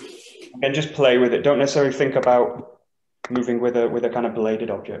 And just play with it. Don't necessarily think about moving with a kind of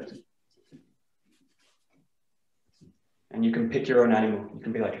bladed object. And you can pick your own animal. You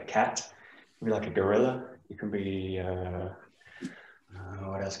can be like a cat. You can be like a gorilla. You can be,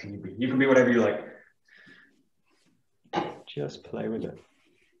 what else can you be? You can be whatever you like. Just play with it.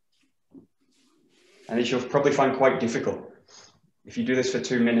 And this you'll probably find quite difficult. If you do this for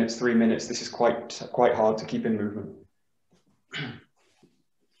 2 minutes, 3 minutes, this is quite hard to keep in movement.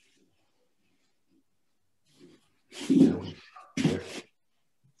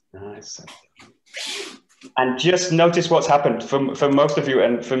 Nice. And just notice what's happened for most of you,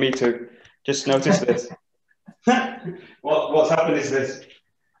 and for me too. Just notice this. What's happened is this.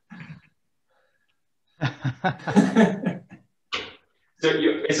 So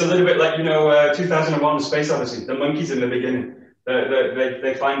it's a little bit like, 2001: The Space Odyssey. The monkeys in the beginning,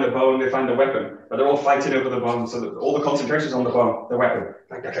 they find the bone, they find the weapon, but they're all fighting over the bone. So that all the concentration is on the bone, the weapon,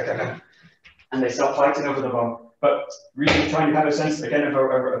 and they start fighting over the bone. But really trying to have a sense again of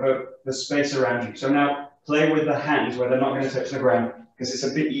the space around you. So now play with the hands where they're not going to touch the ground, because it's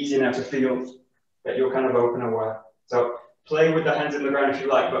a bit easier now to feel that you're kind of open and aware. So play with the hands in the ground if you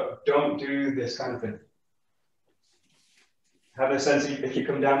like, but don't do this kind of thing. Have a sense, if you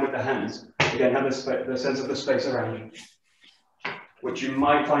come down with the hands, again, have the sense of the space around you, which you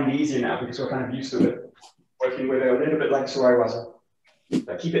might find easier now because we're kind of used to it. Working with it a little bit like Suwari-waza.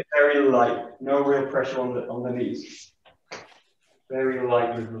 But keep it very light, no real pressure on the knees. Very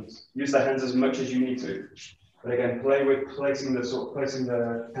light movements. Use the hands as much as you need to. But again, play with placing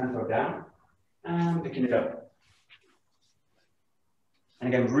the kanto down and picking it up.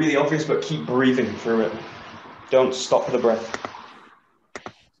 And again, really obvious, but keep breathing through it. Don't stop the breath.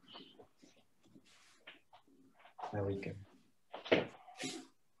 There we go.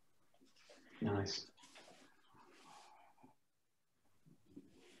 Nice.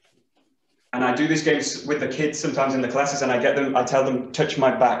 And I do these games with the kids sometimes in the classes, and I tell them, touch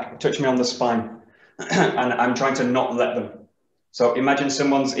my back, touch me on the spine. And I'm trying to not let them. So imagine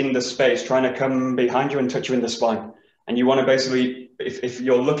someone's in the space trying to come behind you and touch you in the spine. And you want to basically, if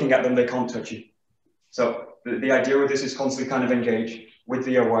you're looking at them, they can't touch you. So the idea with this is constantly kind of engage with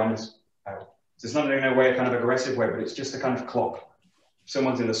the awareness. So it's not in a way, a kind of aggressive way, but it's just a kind of clock. If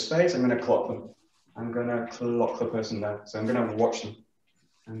someone's in the space, I'm going to clock them. I'm going to clock the person there. So I'm going to watch them.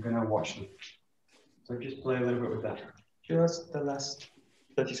 I'm going to watch them. So just play a little bit with that. Just the last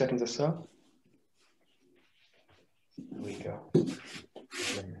 30 seconds or so. There we go.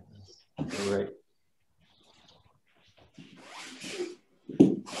 Great.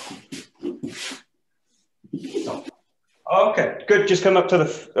 So, okay, good. Just come up to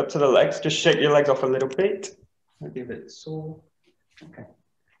the legs. Just shake your legs off a little bit. Maybe a bit sore. Okay.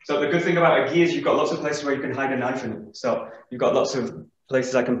 So the good thing about a gi is you've got lots of places where you can hide a knife in it. So you've got lots of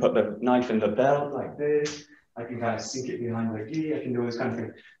places I can put the knife in the belt like this. I can kind of sink it behind the gi. I can do all this kind of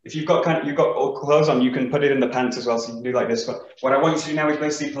thing. If you've got all clothes on, you can put it in the pants as well. So you can do like this. But what I want you to do now is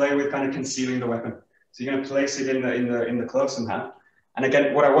basically play with kind of concealing the weapon. So you're going to place it in the clothes somehow. And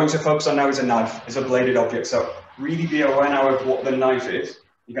again, what I want you to focus on now is a knife, is a bladed object. So really be aware now of what the knife is.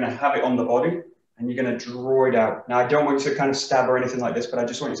 You're going to have it on the body and you're going to draw it out. Now, I don't want you to kind of stab or anything like this, but I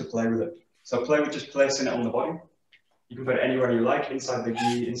just want you to play with it. So play with just placing it on the body. You can put it anywhere you like, inside the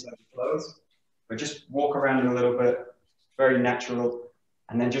gi, inside the clothes, but just walk around a little bit, very natural.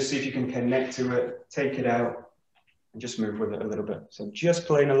 And then just see if you can connect to it, take it out, and just move with it a little bit. So just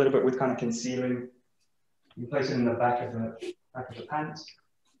playing a little bit with kind of concealing You place it in the back of the pants.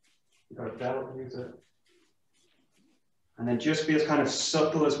 You've got a belt, use it. And then just be as kind of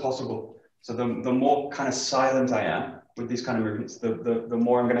subtle as possible. So the more kind of silent I am with these kind of movements, the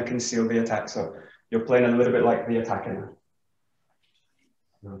more I'm going to conceal the attack. So you're playing a little bit like the attacker now.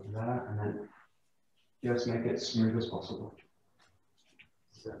 So do that, and then just make it smooth as possible.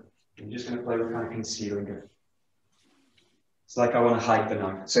 So I'm just going to play with kind of concealing it. It's like I want to hide the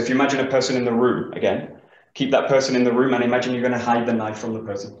knife. So if you imagine a person in the room, again, keep that person in the room and imagine you're going to hide the knife from the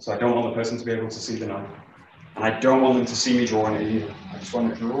person. So I don't want the person to be able to see the knife. And I don't want them to see me drawing it either. I just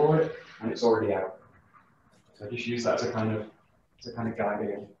want to draw it and it's already out. So just use that as a kind of guide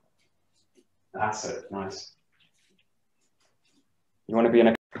again. That's it, nice. You want to be in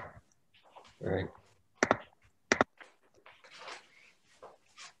a... Right.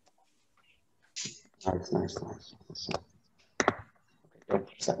 Nice. Okay, don't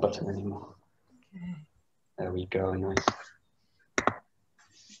push that button anymore. Okay. There we go, nice.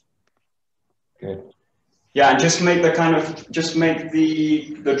 Good. Yeah, and just make the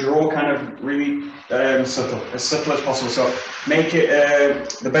draw kind of really subtle as possible. So make it,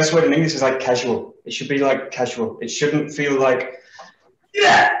 the best word in English is like casual. It should be like casual. It shouldn't feel like,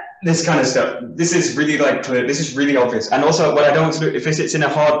 yeah, this kind of stuff. This is really like clear. This is really obvious. And also what I don't want to do, if it's in a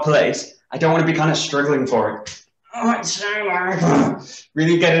hard place, I don't want to be kind of struggling for it. Oh, it's so hard.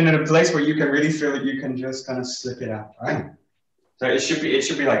 Really get in a place where you can really feel that you can just kind of slip it out, right? So it should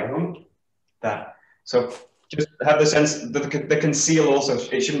be like, that. So just have the sense that the conceal also,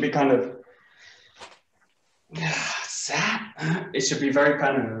 it shouldn't be kind of, it should be very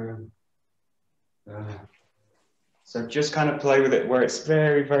kind of, so just kind of play with it where it's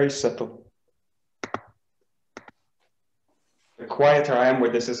very, very subtle. The quieter I am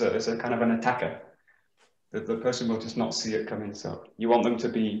with this as a kind of an attacker, the person will just not see it coming. So you want them to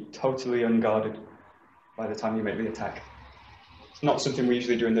be totally unguarded by the time you make the attack. It's not something we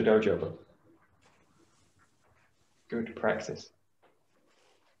usually do in the dojo, but good practice.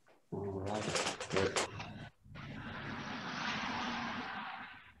 All right, good.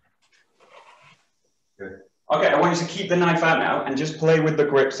 Good. Okay, I want you to keep the knife out now and just play with the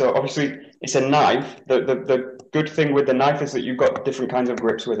grip. So obviously it's a knife. The good thing with the knife is that you've got different kinds of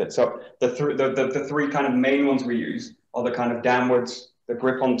grips with it. So the three kind of main ones we use are the kind of downwards, the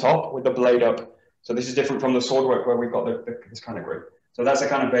grip on top with the blade up. So this is different from the sword work where we've got this kind of grip. So that's a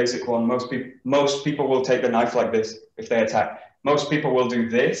kind of basic one. Most people will take the knife like this if they attack. Most people will do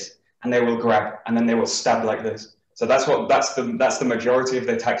this and they will grab and then they will stab like this. So that's the majority of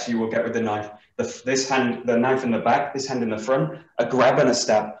the attacks you will get with the knife. This hand, the knife in the back, this hand in the front, a grab and a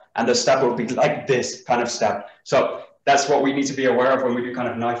stab. And the stab will be like this kind of stab. So that's what we need to be aware of when we do kind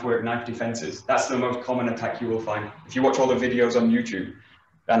of knife work, knife defenses. That's the most common attack you will find. If you watch all the videos on YouTube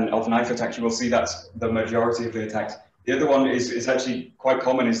and of knife attacks, you will see that's the majority of the attacks. The other one is actually quite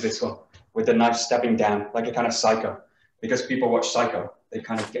common, is this one, with the knife stabbing down, like a kind of psycho. Because people watch Psycho, they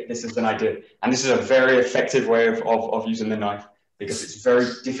kind of get this as an idea. And this is a very effective way of using the knife, because it's very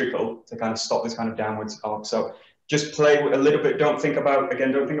difficult to kind of stop this kind of downwards arc. So just play a little bit. Don't think about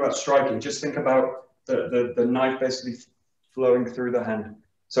striking. Just think about the knife basically flowing through the hand.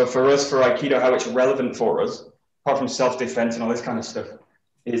 So for us, for Aikido, how it's relevant for us, apart from self-defense and all this kind of stuff,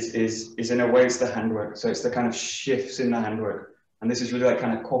 is in a way it's the handwork. So it's the kind of shifts in the handwork. And this is really like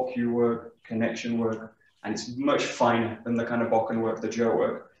kind of kokyu work, connection work. And it's much finer than the kind of bokken work, the jo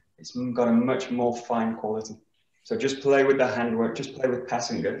work. It's got a much more fine quality. So just play with the handwork, just play with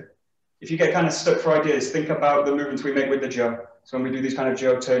passing it. If you get kind of stuck for ideas, think about the movements we make with the jo. So when we do these kind of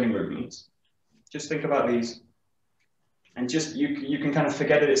jo turning movements, just think about these. And just, you can kind of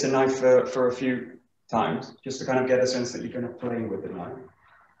forget that it's a knife for a few times, just to kind of get a sense that you're going to play with the knife.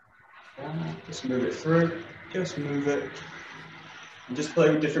 Just move it through, just move it. And just play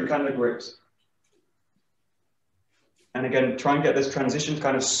with different kind of grips. And again, try and get this transition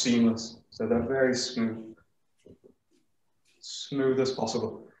kind of seamless. So they're very smooth. Smooth as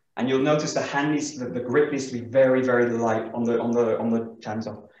possible. And you'll notice the grip needs to be very, very light on the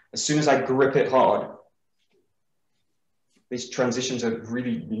chanzo. As soon as I grip it hard, these transitions are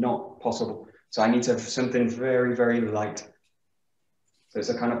really not possible. So I need to have something very, very light. So it's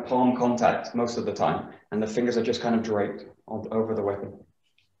a kind of palm contact most of the time. And the fingers are just kind of draped over the weapon.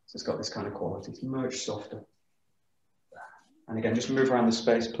 So it's got this kind of quality. It's much softer. And again, just move around the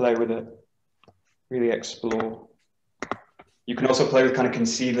space, play with it, really explore. You can also play with kind of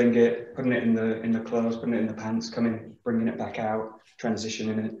concealing it, putting it in the clothes, putting it in the pants, bringing it back out,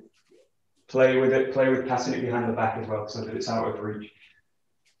 transitioning it. Play with it, play with passing it behind the back as well, so that it's out of reach.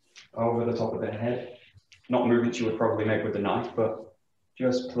 Over the top of the head. Not movements you would probably make with the knife, but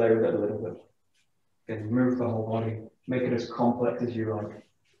just play with it a little bit. Okay, move the whole body. Make it as complex as you like.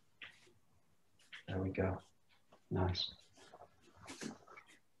 There we go. Nice.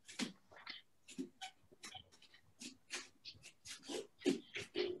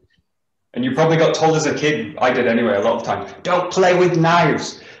 And you probably got told as a kid, I did anyway, a lot of times, don't play with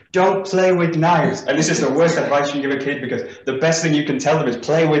knives. Don't play with knives. And this is the worst advice you can give a kid, because the best thing you can tell them is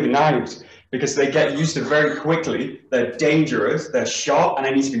play with knives, because they get used to very quickly. They're dangerous, they're sharp, and I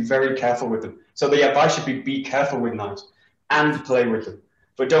need to be very careful with them. So the advice should be careful with knives and play with them.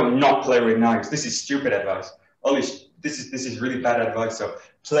 But don't not play with knives. This is stupid advice. Only this is really bad advice. So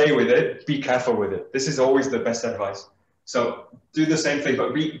play with it, be careful with it. This is always the best advice. So do the same thing,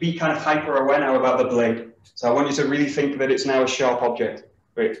 but be kind of hyper aware now about the blade. So I want you to really think that it's now a sharp object.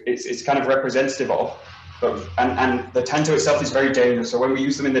 But it's kind of representative of, and the tanto itself is very dangerous. So when we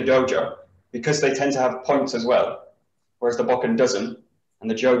use them in the dojo, because they tend to have points as well, whereas the bokken doesn't, and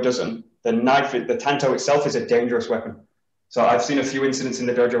the jo doesn't, the tanto itself is a dangerous weapon. So I've seen a few incidents in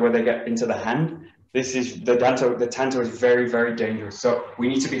the dojo where they get into the hand. This is the tanto is very, very dangerous. So we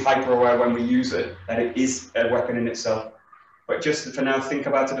need to be hyper aware when we use it that it is a weapon in itself. But just for now, think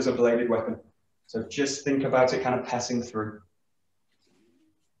about it as a bladed weapon. So just think about it kind of passing through.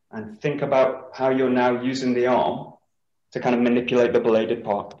 And think about how you're now using the arm to kind of manipulate the bladed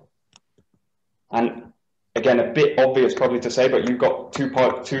part. And again, a bit obvious probably to say, but you've got two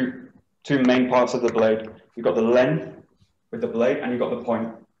main parts of the blade. You've got the length with the blade, and you've got the point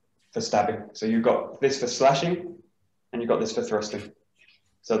for stabbing. So you've got this for slashing, and you've got this for thrusting.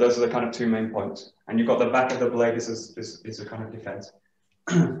 So those are the kind of two main points. And you've got the back of the blade is a kind of defense.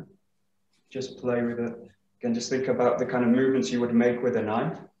 Just play with it. Again, just think about the kind of movements you would make with a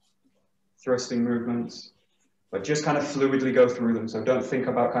knife. Thrusting movements, but just kind of fluidly go through them. So don't think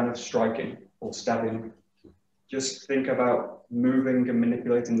about kind of striking or stabbing. Just think about moving and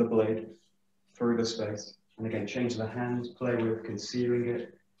manipulating the blade through the space. And again, change the hands, play with concealing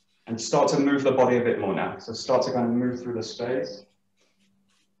it, and start to move the body a bit more now. So start to kind of move through the space.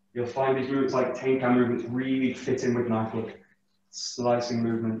 You'll find these movements like tenkan movements really fit in with knife work. Slicing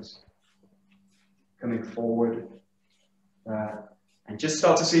movements, coming forward. And just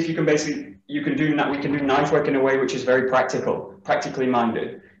start to see if you can we can do knife work in a way which is very practically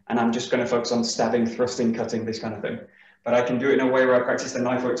minded. And I'm just going to focus on stabbing, thrusting, cutting, this kind of thing. But I can do it in a way where I practice the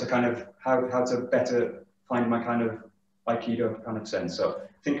knife work to kind of how to better find my kind of Aikido kind of sense. So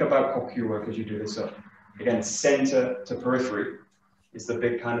think about kokyu work as you do this. So again, center to periphery is the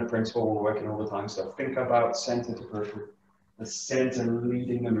big kind of principle we're working all the time. So think about center to periphery, the center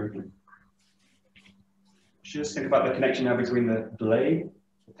leading the movement. Just think about the connection now between the blade,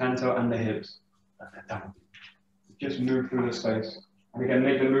 the tanto, and the hips. Just move through the space. And again,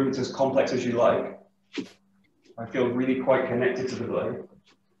 make the movements as complex as you like. I feel really quite connected to the blade.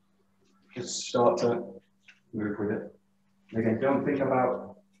 Just start to move with it. And again, don't think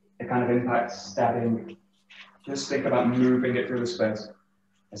about the kind of impact, stabbing. Just think about moving it through the space,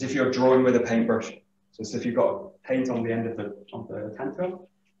 as if you're drawing with a paintbrush. So as if you've got paint on the end of the tanto,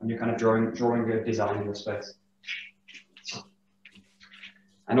 and you're kind of drawing a design in the space.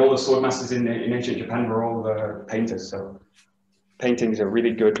 And all the sword masters in ancient Japan were all the painters, so painting is a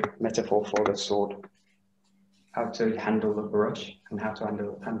really good metaphor for the sword. How to handle the brush and how to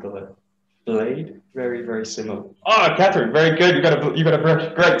handle a blade, very, very similar. Oh, Catherine, very good. You got a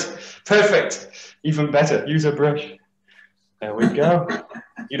brush. Great, perfect. Even better. Use a brush. There we go.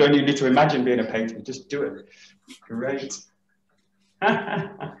 You don't even need to imagine being a painter. Just do it. Great.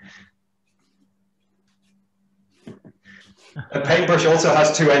 A paintbrush also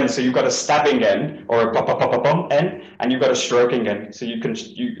has two ends, so you've got a stabbing end or a pop end, and you've got a stroking end. So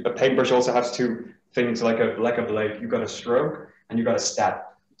a paintbrush also has two things like a blade. You've got a stroke and you've got a stab.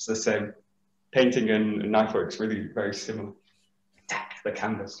 It's the same. Painting and knife work is really very similar. Attack the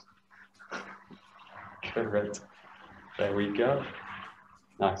canvas. Correct. There we go.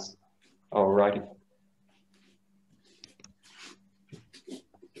 Nice. Alrighty.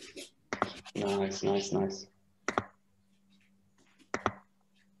 Nice, nice, nice.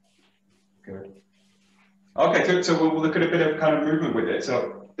 Good. Okay, so we'll look at a bit of kind of movement with it.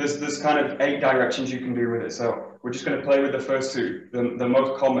 So there's kind of 8 directions you can do with it. So we're just going to play with the first 2. The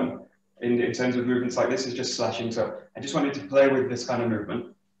most common in terms of movements like this is just slashing. So I just wanted to play with this kind of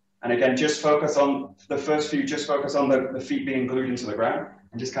movement. And again, just focus on the first few, just focus on the feet being glued into the ground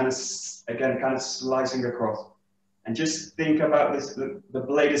and just kind of, again, kind of slicing across. And just think about this, the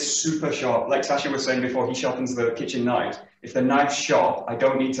blade is super sharp. Like Sascha was saying before, he sharpens the kitchen knives. If the knife's sharp, I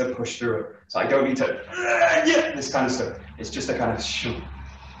don't need to push through it. So I don't need to, this kind of stuff. It's just a kind of shoo.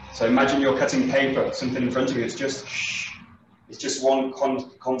 So imagine you're cutting paper, something in front of you, it's just one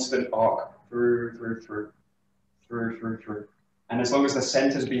constant arc through. And as long as the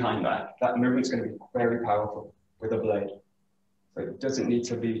center's behind that, that movement's going to be very powerful with a blade. So it doesn't need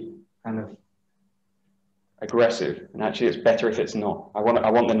to be kind of aggressive. And actually, it's better if it's not. I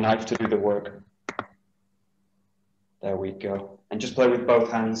want the knife to do the work. There we go. And just play with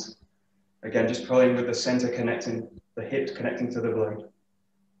both hands. Again, just playing with the center connecting, the hips connecting to the blade.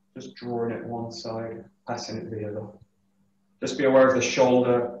 Just drawing it one side, passing it the other. Just be aware of the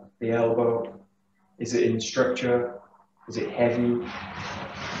shoulder, the elbow. Is it in structure? Is it heavy?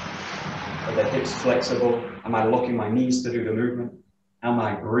 Are the hips flexible? Am I locking my knees to do the movement? Am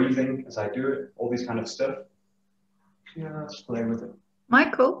I breathing as I do it? All these kind of stuff. Just play with it.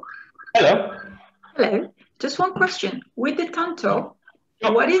 Michael. Hello. Hello. Just one question. With the tanto,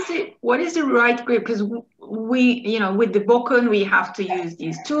 Sure. what is the right grip? Because we, with the bokken, we have to use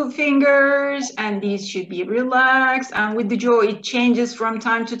these 2 fingers and these should be relaxed. And with the jaw, it changes from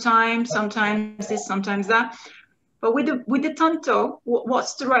time to time. Sometimes this, sometimes that. But with the tanto,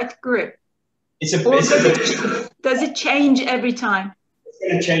 what's the right grip? Does it change every time? It's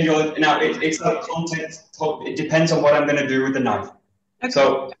going to change all. Now, it's like content. It depends on what I'm going to do with the knife. Okay.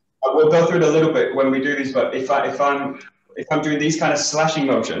 So we'll go through it a little bit when we do these. But if I'm doing these kind of slashing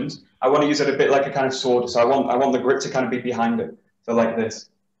motions, I want to use it a bit like a kind of sword. So I want the grip to kind of be behind it. So like this,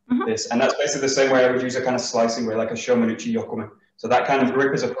 and that's basically the same way I would use a kind of slicing way, like a shomanuchi yokomen. So that kind of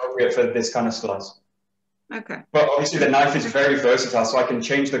grip is appropriate for this kind of slice. Okay. But obviously the knife is very versatile, so I can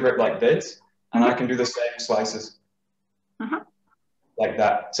change the grip like this, and I can do the same slices. Like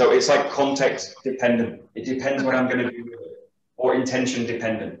that. So it's like context dependent. It depends what I'm going to do with it. Or intention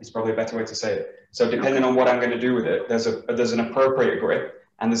dependent is probably a better way to say it. So depending on what I'm going to do with it, there's an appropriate grip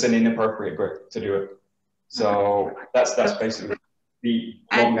and there's an inappropriate grip to do it. So that's basically the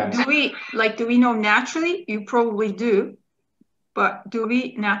long answer. Do we know naturally? You probably do, but do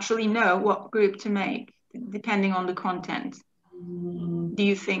we naturally know what grip to make depending on the content? Do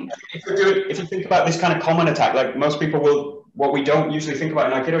you think? If you think about this kind of common attack, like most people will, what we don't usually think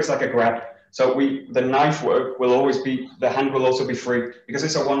about in Aikido is like a grab. So the knife work will always be, the hand will also be free. Because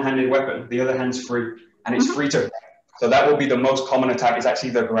it's a one-handed weapon, the other hand's free, and it's free to grab. So that will be the most common attack, is actually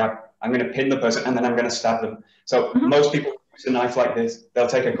the grab. I'm going to pin the person, and then I'm going to stab them. So most people use a knife like this. They'll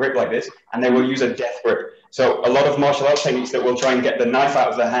take a grip like this, and they will use a death grip. So a lot of martial arts techniques that will try and get the knife out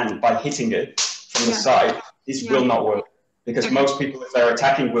of the hand by hitting it from the side, this will not work. Because most people, if they're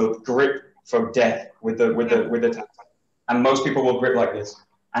attacking, will grip for death with the tap. And most people will grip like this.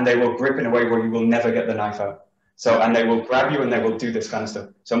 And they will grip in a way where you will never get the knife out. So, and they will grab you and they will do this kind of stuff.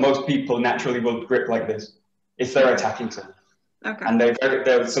 So most people naturally will grip like this if they're attacking someone. Okay. And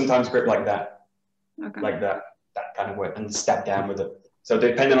they'll sometimes grip like that. Okay. Like that kind of way, and stab down with it. So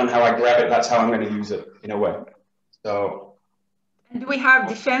depending on how I grab it, that's how I'm going to use it in a way. So. Do we have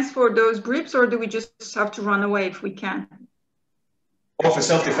defense for those grips, or do we just have to run away if we can? Or for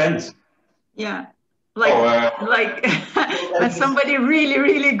self-defense. Yeah. Like when somebody really,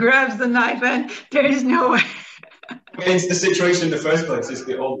 really grabs the knife and there is no way. It's the situation in the first place, is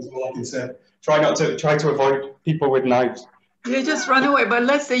all I can say. Try to avoid people with knives. You just run away, but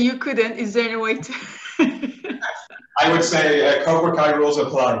let's say you couldn't. Is there any way to? I would say Cobra Kai rules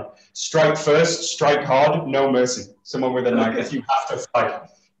apply. Strike first, strike hard, no mercy. Someone with a knife, if you have to fight.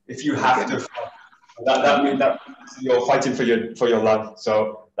 If you have to fight. That means that you're fighting for your life.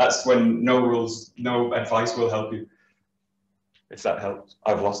 So that's when no rules, no advice will help you. If that helps.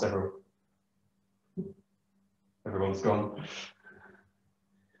 I've lost everyone. Everyone's gone.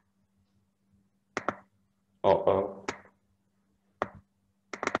 Uh-oh.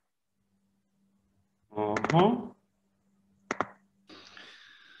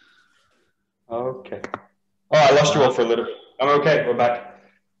 Okay. Oh, I lost you all for a little bit. I'm okay, we're back.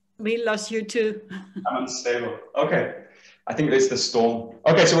 We lost you too. I'm unstable. Okay. I think it's the storm.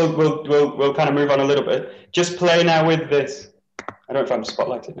 Okay, so we'll kind of move on a little bit. Just play now with this. I don't know if I'm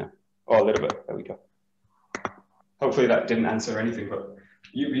spotlighted now. Oh, a little bit. There we go. Hopefully that didn't answer anything, but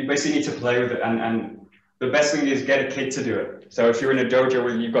you basically need to play with it, and the best thing is get a kid to do it. So if you're in a dojo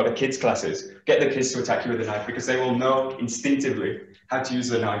where you've got a kids classes, get the kids to attack you with a knife, because they will know instinctively how to use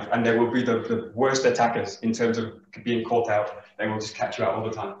the knife, and they will be the worst attackers in terms of being caught out. They will just catch you out all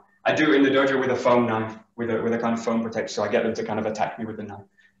the time. I do it in the dojo with a foam knife, with a kind of foam protector, so I get them to kind of attack me with the knife.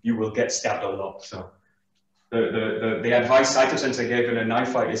 You will get stabbed a lot. So the advice Saito Sensei gave in a knife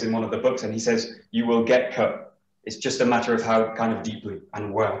fight is in one of the books, and he says you will get cut. It's just a matter of how kind of deeply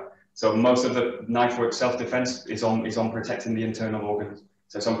and where. So most of the knife work self-defense is on protecting the internal organs.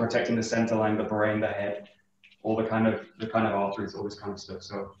 So it's on protecting the center line, the brain, the head, all the kind of arteries, all this kind of stuff.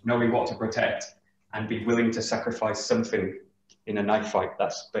 So knowing what to protect and be willing to sacrifice something in a knife fight,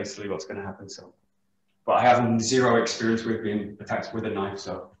 that's basically what's going to happen. So, but I have zero experience with being attacked with a knife,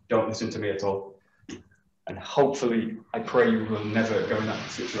 so don't listen to me at all. And hopefully, I pray you will never go in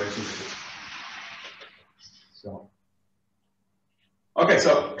that situation. So, okay,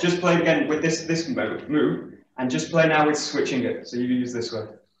 so just play again with this move, and just play now with switching it. So you use this way.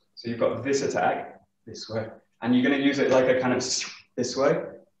 So you've got this attack this way, and you're going to use it like a kind of this way.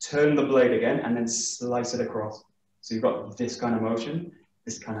 Turn the blade again, and then slice it across. So you've got this kind of motion,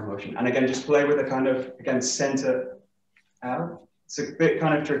 this kind of motion, and again, just play with a kind of center out. It's a bit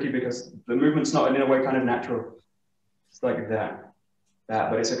kind of tricky because the movement's not in a way kind of natural. It's like that,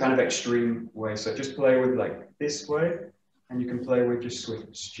 but it's a kind of extreme way. So just play with like this way, and you can play with just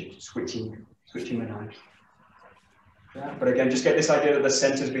switching the knife. Yeah, but again, just get this idea that the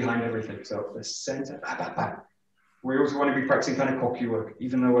center's behind everything. So the center, we also want to be practicing kind of koki work,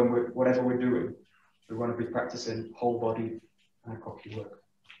 even though whatever we're doing, we want to be practicing whole body kind of koki work.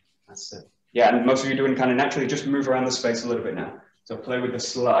 That's it. Yeah, and most of you doing kind of naturally, just move around the space a little bit now. So play with the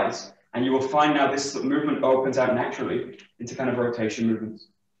slice, and you will find now this movement opens out naturally into kind of rotation movements.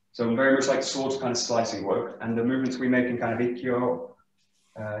 So very much like swords kind of slicing work, and the movements we make in kind of ikkyo,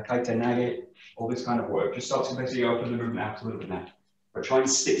 kaitenage, all this kind of work, just starts to basically open the movement out a little bit now. But try and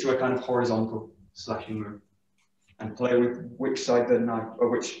stick to a kind of horizontal slashing move, and play with which side the knife, or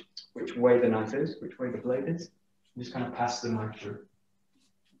which way the knife is, which way the blade is. And just kind of pass the knife through.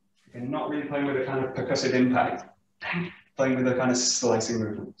 And not really playing with a kind of percussive impact, playing with a kind of slicing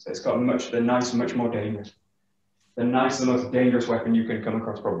movement. So it's got the knife's much more dangerous. The knife's the most dangerous weapon you can come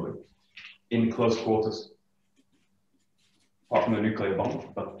across probably in close quarters. Apart from a nuclear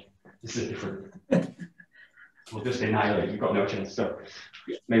bomb, but this is different. We'll just annihilate, you've got no chance. So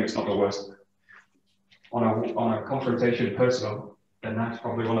maybe it's not the worst. On a confrontation personal, the knife's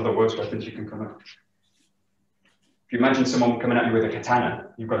probably one of the worst weapons you can come at. If you imagine someone coming at you with a katana,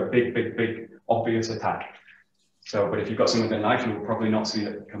 you've got a big, obvious attack. So, but if you've got someone with a knife, you will probably not see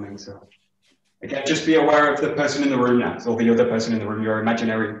it coming. So, again, just be aware of the person in the room now, or the other person in the room, your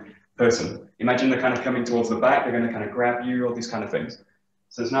imaginary person. Imagine they're kind of coming towards the back, they're going to kind of grab you, all these kind of things.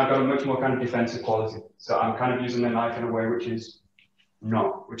 So it's now got a much more kind of defensive quality. So I'm kind of using the knife in a way which is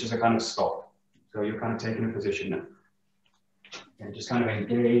a kind of stop. So you're kind of taking a position now. And just kind of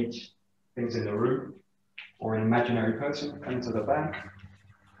engage things in the room, or an imaginary person coming to the back.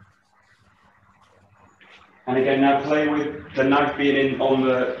 And again, now play with the knife being on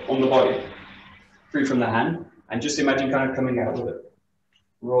the body, free from the hand, and just imagine kind of coming out with it,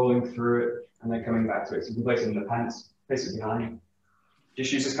 rolling through it, and then coming back to it. So you can place it in the pants, place it behind.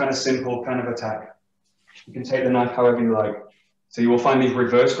 Just use this kind of simple kind of attack. You can take the knife however you like. So you will find these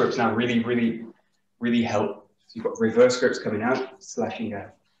reverse grips now really help. So you've got reverse grips coming out, slashing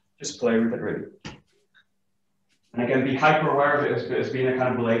out. Just play with it really. And again, be hyper aware of it as being a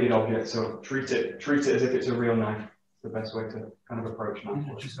kind of bladed object. So treat it as if it's a real knife. It's the best way to kind of approach knife.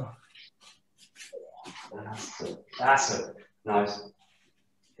 That's it. Nice.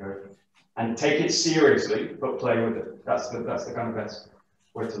 Good. And take it seriously, but play with it. That's the kind of best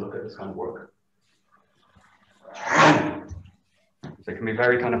way to look at this kind of work. So it can be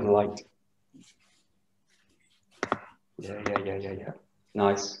very kind of light. Yeah.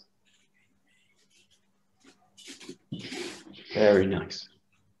 Nice. Very nice.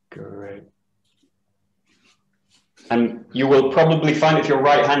 Great. And you will probably find if you're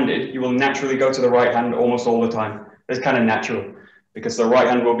right-handed, you will naturally go to the right hand almost all the time. It's kind of natural because the right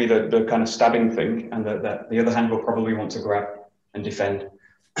hand will be the kind of stabbing thing, and the other hand will probably want to grab and defend.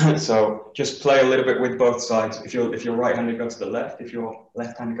 So just play a little bit with both sides. If you're right-handed, go to the left. If you're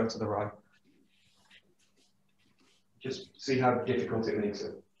left-handed, go to the right. Just see how difficult it makes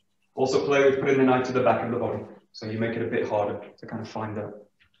it. Also play with putting the knife to the back of the body. So you make it a bit harder to kind of find out.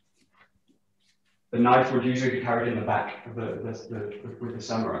 The knife would usually be carried in the back of with the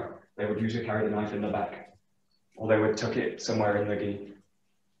samurai. They would usually carry the knife in the back, or they would tuck it somewhere in the gi.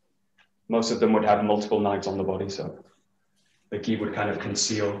 Most of them would have multiple knives on the body, so the gi would kind of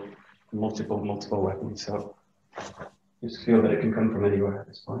conceal multiple weapons. So just feel that it can come from anywhere at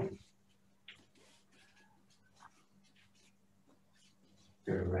this point.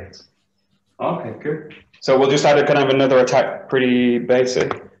 Great. Okay, good. So we'll just add a kind of another attack, pretty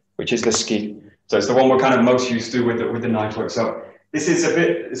basic, which is the ski. So it's the one we're kind of most used to with the knife work. So this is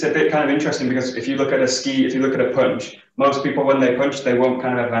it's a bit kind of interesting because if you look at a ski, if you look at a punch, most people when they punch, they won't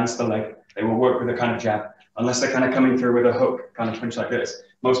kind of advance the leg. They will work with a kind of jab, unless they're kind of coming through with a hook kind of punch like this.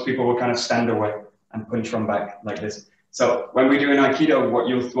 Most people will kind of stand away and punch from back like this. So when we do in Aikido, what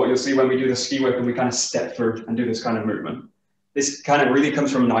you'll see when we do the ski work and we kind of step through and do this kind of movement, this kind of really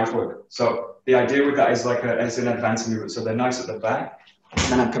comes from knife work. So the idea with that is like as an advancing movement. So the knife's at the back,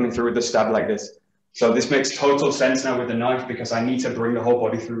 and then I'm coming through with the stab like this. So this makes total sense now with the knife because I need to bring the whole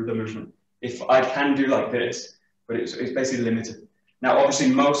body through the movement. If I can do like this, but it's basically limited. Now, obviously,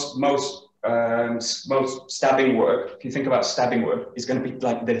 most stabbing work, if you think about stabbing work, is going to be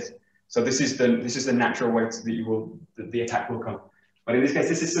like this. So this is the natural way that the attack will come. But in this case,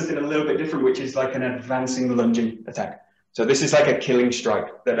 this is something a little bit different, which is like an advancing lunging attack. So this is like a killing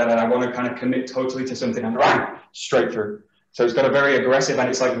strike that I want to kind of commit totally to something and bang, straight through. So it's got a very aggressive, and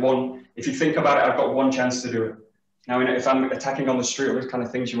it's like one, if you think about it, I've got one chance to do it. Now, if I'm attacking on the street or those kind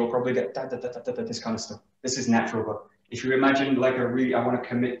of things, you will probably get this kind of stuff. This is natural, but if you imagine like I want to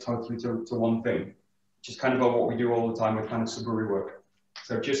commit totally to one thing, which is kind of what we do all the time with kind of suburi work.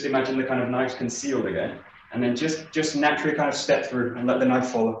 So just imagine the kind of knives concealed again, and then just naturally kind of step through and let the knife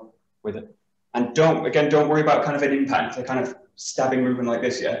follow with it. And don't worry about kind of an impact, a kind of stabbing movement like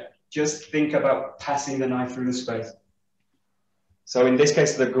this yet. Just think about passing the knife through the space. So in this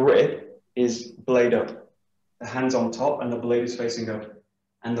case, the grip is blade up. The hand's on top and the blade is facing up.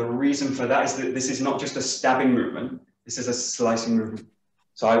 And the reason for that is that this is not just a stabbing movement, this is a slicing movement.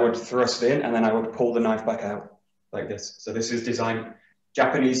 So I would thrust in and then I would pull the knife back out like this. So this is designed,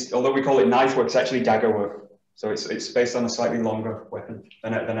 Japanese, although we call it knife work, it's actually dagger work. So it's based on a slightly longer weapon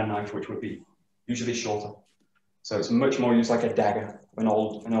than a knife, which would be usually shorter. So it's much more used like a dagger, an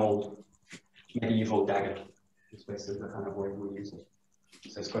old medieval dagger. It's basically the kind of way we use it.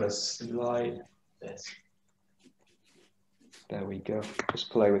 So it's got a slide, this. There we go, just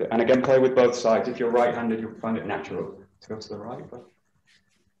play with it. And again, play with both sides. If you're right-handed, you'll find it natural to go to the right. But...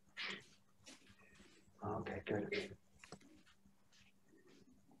 Okay, good.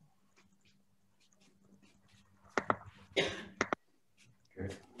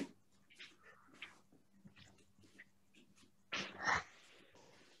 Good.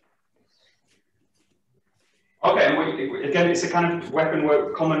 Okay, and again, it's a kind of weapon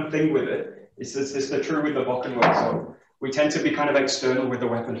work, common thing with it. It's the true with the bokken work. So we tend to be kind of external with the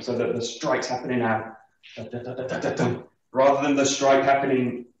weapon, so that the strike's happening out, rather than the strike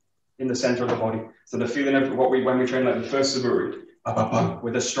happening in the center of the body. So the feeling of when we train like the first suburi,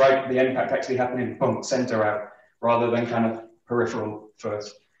 with the strike, the impact actually happening, boom, center out, rather than kind of peripheral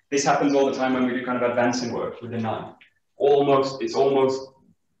first. This happens all the time when we do kind of advancing work with the knife. It's almost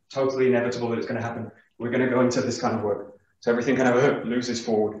totally inevitable that it's going to happen. We're going to go into this kind of work. So everything kind of loses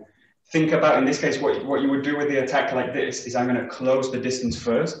forward. Think about, in this case, what you would do with the attack like this is I'm going to close the distance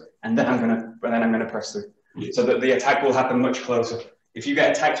first, and then I'm going to press through. So that the attack will happen much closer. If you get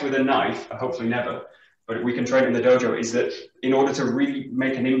attacked with a knife, hopefully never, but we can train in the dojo, is that in order to really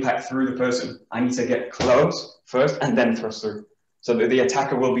make an impact through the person, I need to get close first and then thrust through. So that the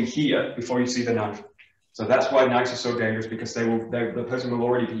attacker will be here before you see the knife. So that's why knives are so dangerous, because the person will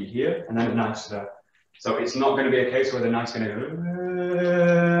already be here and then the knife's there. So it's not going to be a case where the knife's going to go,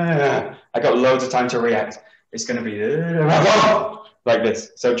 I got loads of time to react. It's going to be like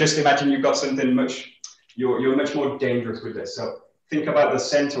this. So just imagine you've got something you're much more dangerous with this. So think about the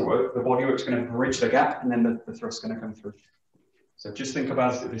center work, the body work's going to bridge the gap, and then the thrust's going to come through. So just think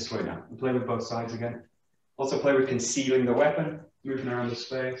about it this way now. And play with both sides again. Also play with concealing the weapon, moving around the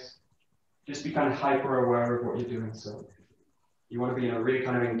space. Just be kind of hyper aware of what you're doing. So you want to be in a really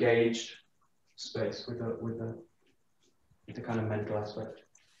kind of engaged space with the kind of mental aspect.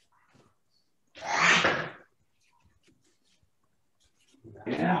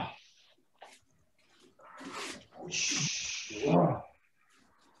 Yeah. Yeah.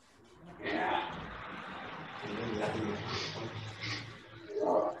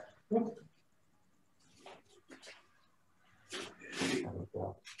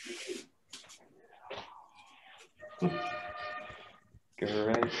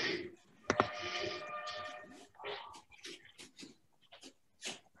 Great.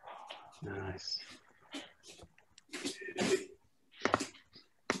 Nice.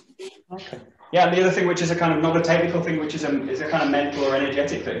 Okay. Yeah, and the other thing, which is a kind of not a technical thing, which is a kind of mental or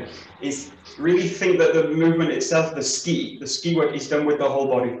energetic thing, is really think that the movement itself, the ski work is done with the whole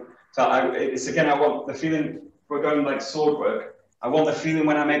body. So I want the feeling, we're going like sword work, I want the feeling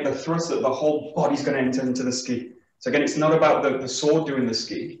when I make the thrust that the whole body's going to enter into the ski. So again, it's not about the sword doing the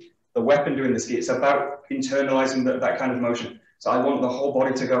ski, the weapon doing the ski, it's about internalizing that kind of motion. So I want the whole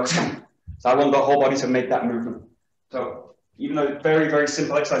body to go, so I want the whole body to make that movement. So even though it's very, very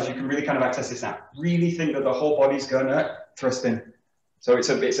simple exercise, you can really kind of access this now. Really think that the whole body's going to thrust in. So it's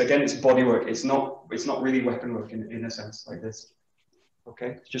body work. It's not really weapon work in a sense like this.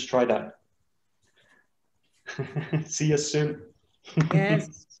 Okay, just try that. See you soon.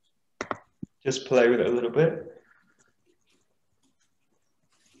 Yes. Just play with it a little bit.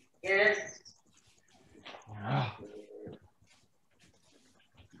 Yes.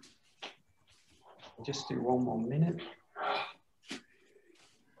 Just do one more minute.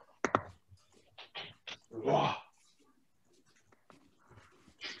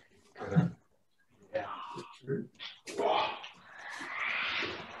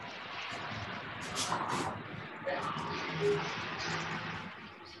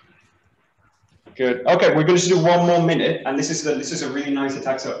 Good. Okay, we're going to do one more minute, and this is a really nice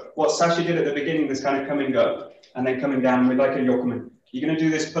attack. So what Sasha did at the beginning was kind of coming up and then coming down with like a yokoman. You're going to do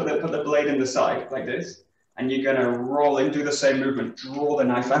this, put the blade in the side like this, and you're going to roll in, do the same movement, draw the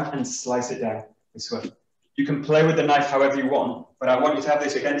knife out and slice it down this way. You can play with the knife however you want, but I want you to have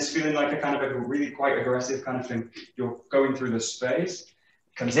this again. It's feeling like a kind of a really quite aggressive kind of thing. You're going through the space,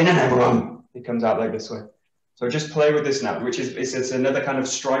 it comes in and then boom, it comes out like this way. So just play with this now, which is it's another kind of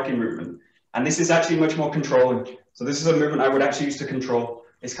striking movement. And this is actually much more controlling. So this is a movement I would actually use to control.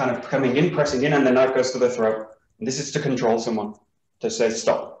 It's kind of coming in, pressing in, and the knife goes to the throat. And this is to control someone, to say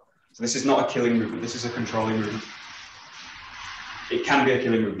stop. So this is not a killing movement. This is a controlling movement. It can be a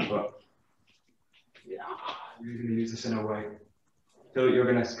killing movement, but yeah, you're going to use this in a way. Feel that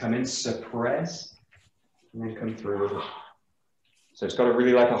you're going to come in, suppress, and then come through with it. So it's got a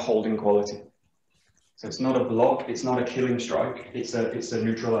really like a holding quality. So it's not a block, it's not a killing strike, it's a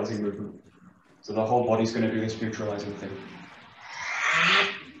neutralizing movement. So the whole body's going to do this neutralizing thing.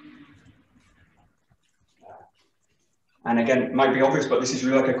 And again, it might be obvious, but this is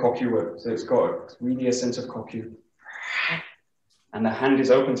really like a kokyu work. So it's got really a sense of kokyu. And the hand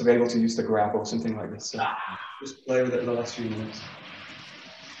is open to be able to use the grab or something like this. So just play with it for the last few minutes.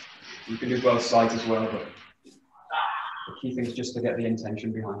 You can do both sides as well, but the key thing is just to get the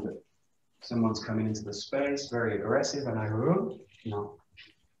intention behind it. Someone's coming into the space, very aggressive, and I go, no.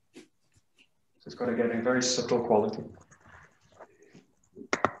 So it's got to get a very subtle quality.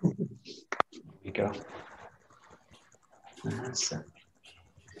 There you go. That's it.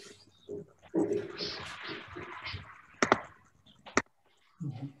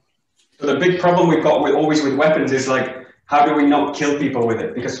 So the big problem we've got always with weapons is like, how do we not kill people with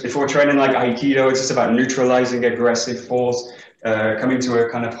it? Because if we're training like Aikido, it's just about neutralizing aggressive force, coming to a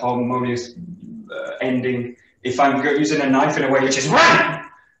kind of harmonious ending. If I'm using a knife in a way which is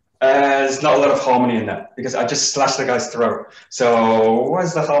there's not a lot of harmony in that because I just slashed the guy's throat. So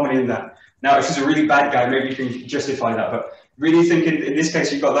where's the harmony in that? Now, if he's a really bad guy, maybe you can justify that. But really think in this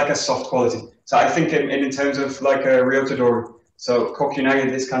case, you've got like a soft quality. So I think in terms of like a Ryotodori, so Kokyunai,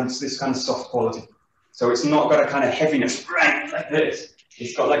 this kind of soft quality. So it's not got a kind of heaviness like this.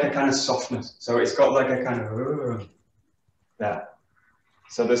 It's got like a kind of softness. So it's got like a kind of that.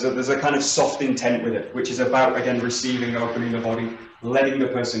 So there's a kind of soft intent with it, which is about, again, receiving, opening the body, letting the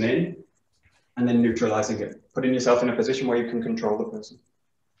person in, and then neutralizing it, putting yourself in a position where you can control the person.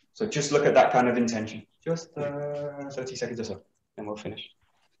 So just look at that kind of intention. Just 30 seconds or so, and we'll finish.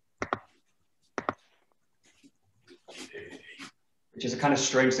 Which is a kind of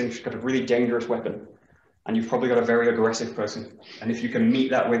strange thing. You've got a really dangerous weapon, and you've probably got a very aggressive person. And if you can meet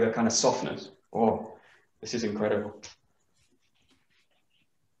that with a kind of softness, oh, this is incredible.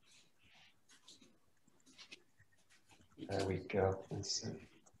 There we go. Let's see.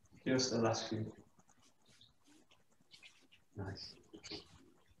 Just the last few. Nice.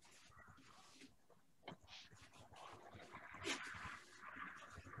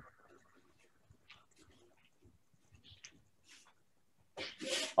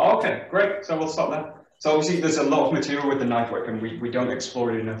 Okay, great. So we'll stop there. So obviously there's a lot of material with the knife work and we don't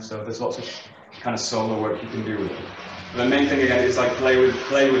explore it enough. So there's lots of kind of solo work you can do with it. But the main thing again is like play with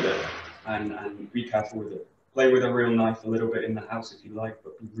it and be careful with it. Play with a real knife a little bit in the house if you like,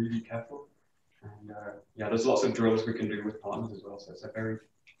 but be really careful. And yeah, there's lots of drills we can do with partners as well. So it's a very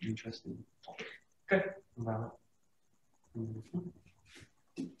interesting topic. Okay.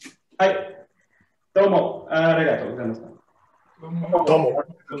 Hi. Domo. Arigato gozaimasu. Domo.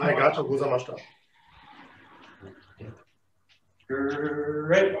 Arigato gozaimasu.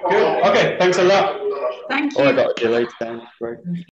 Great. Good. Okay. Thanks a lot. Thank you. Oh, I got a delay down. Great.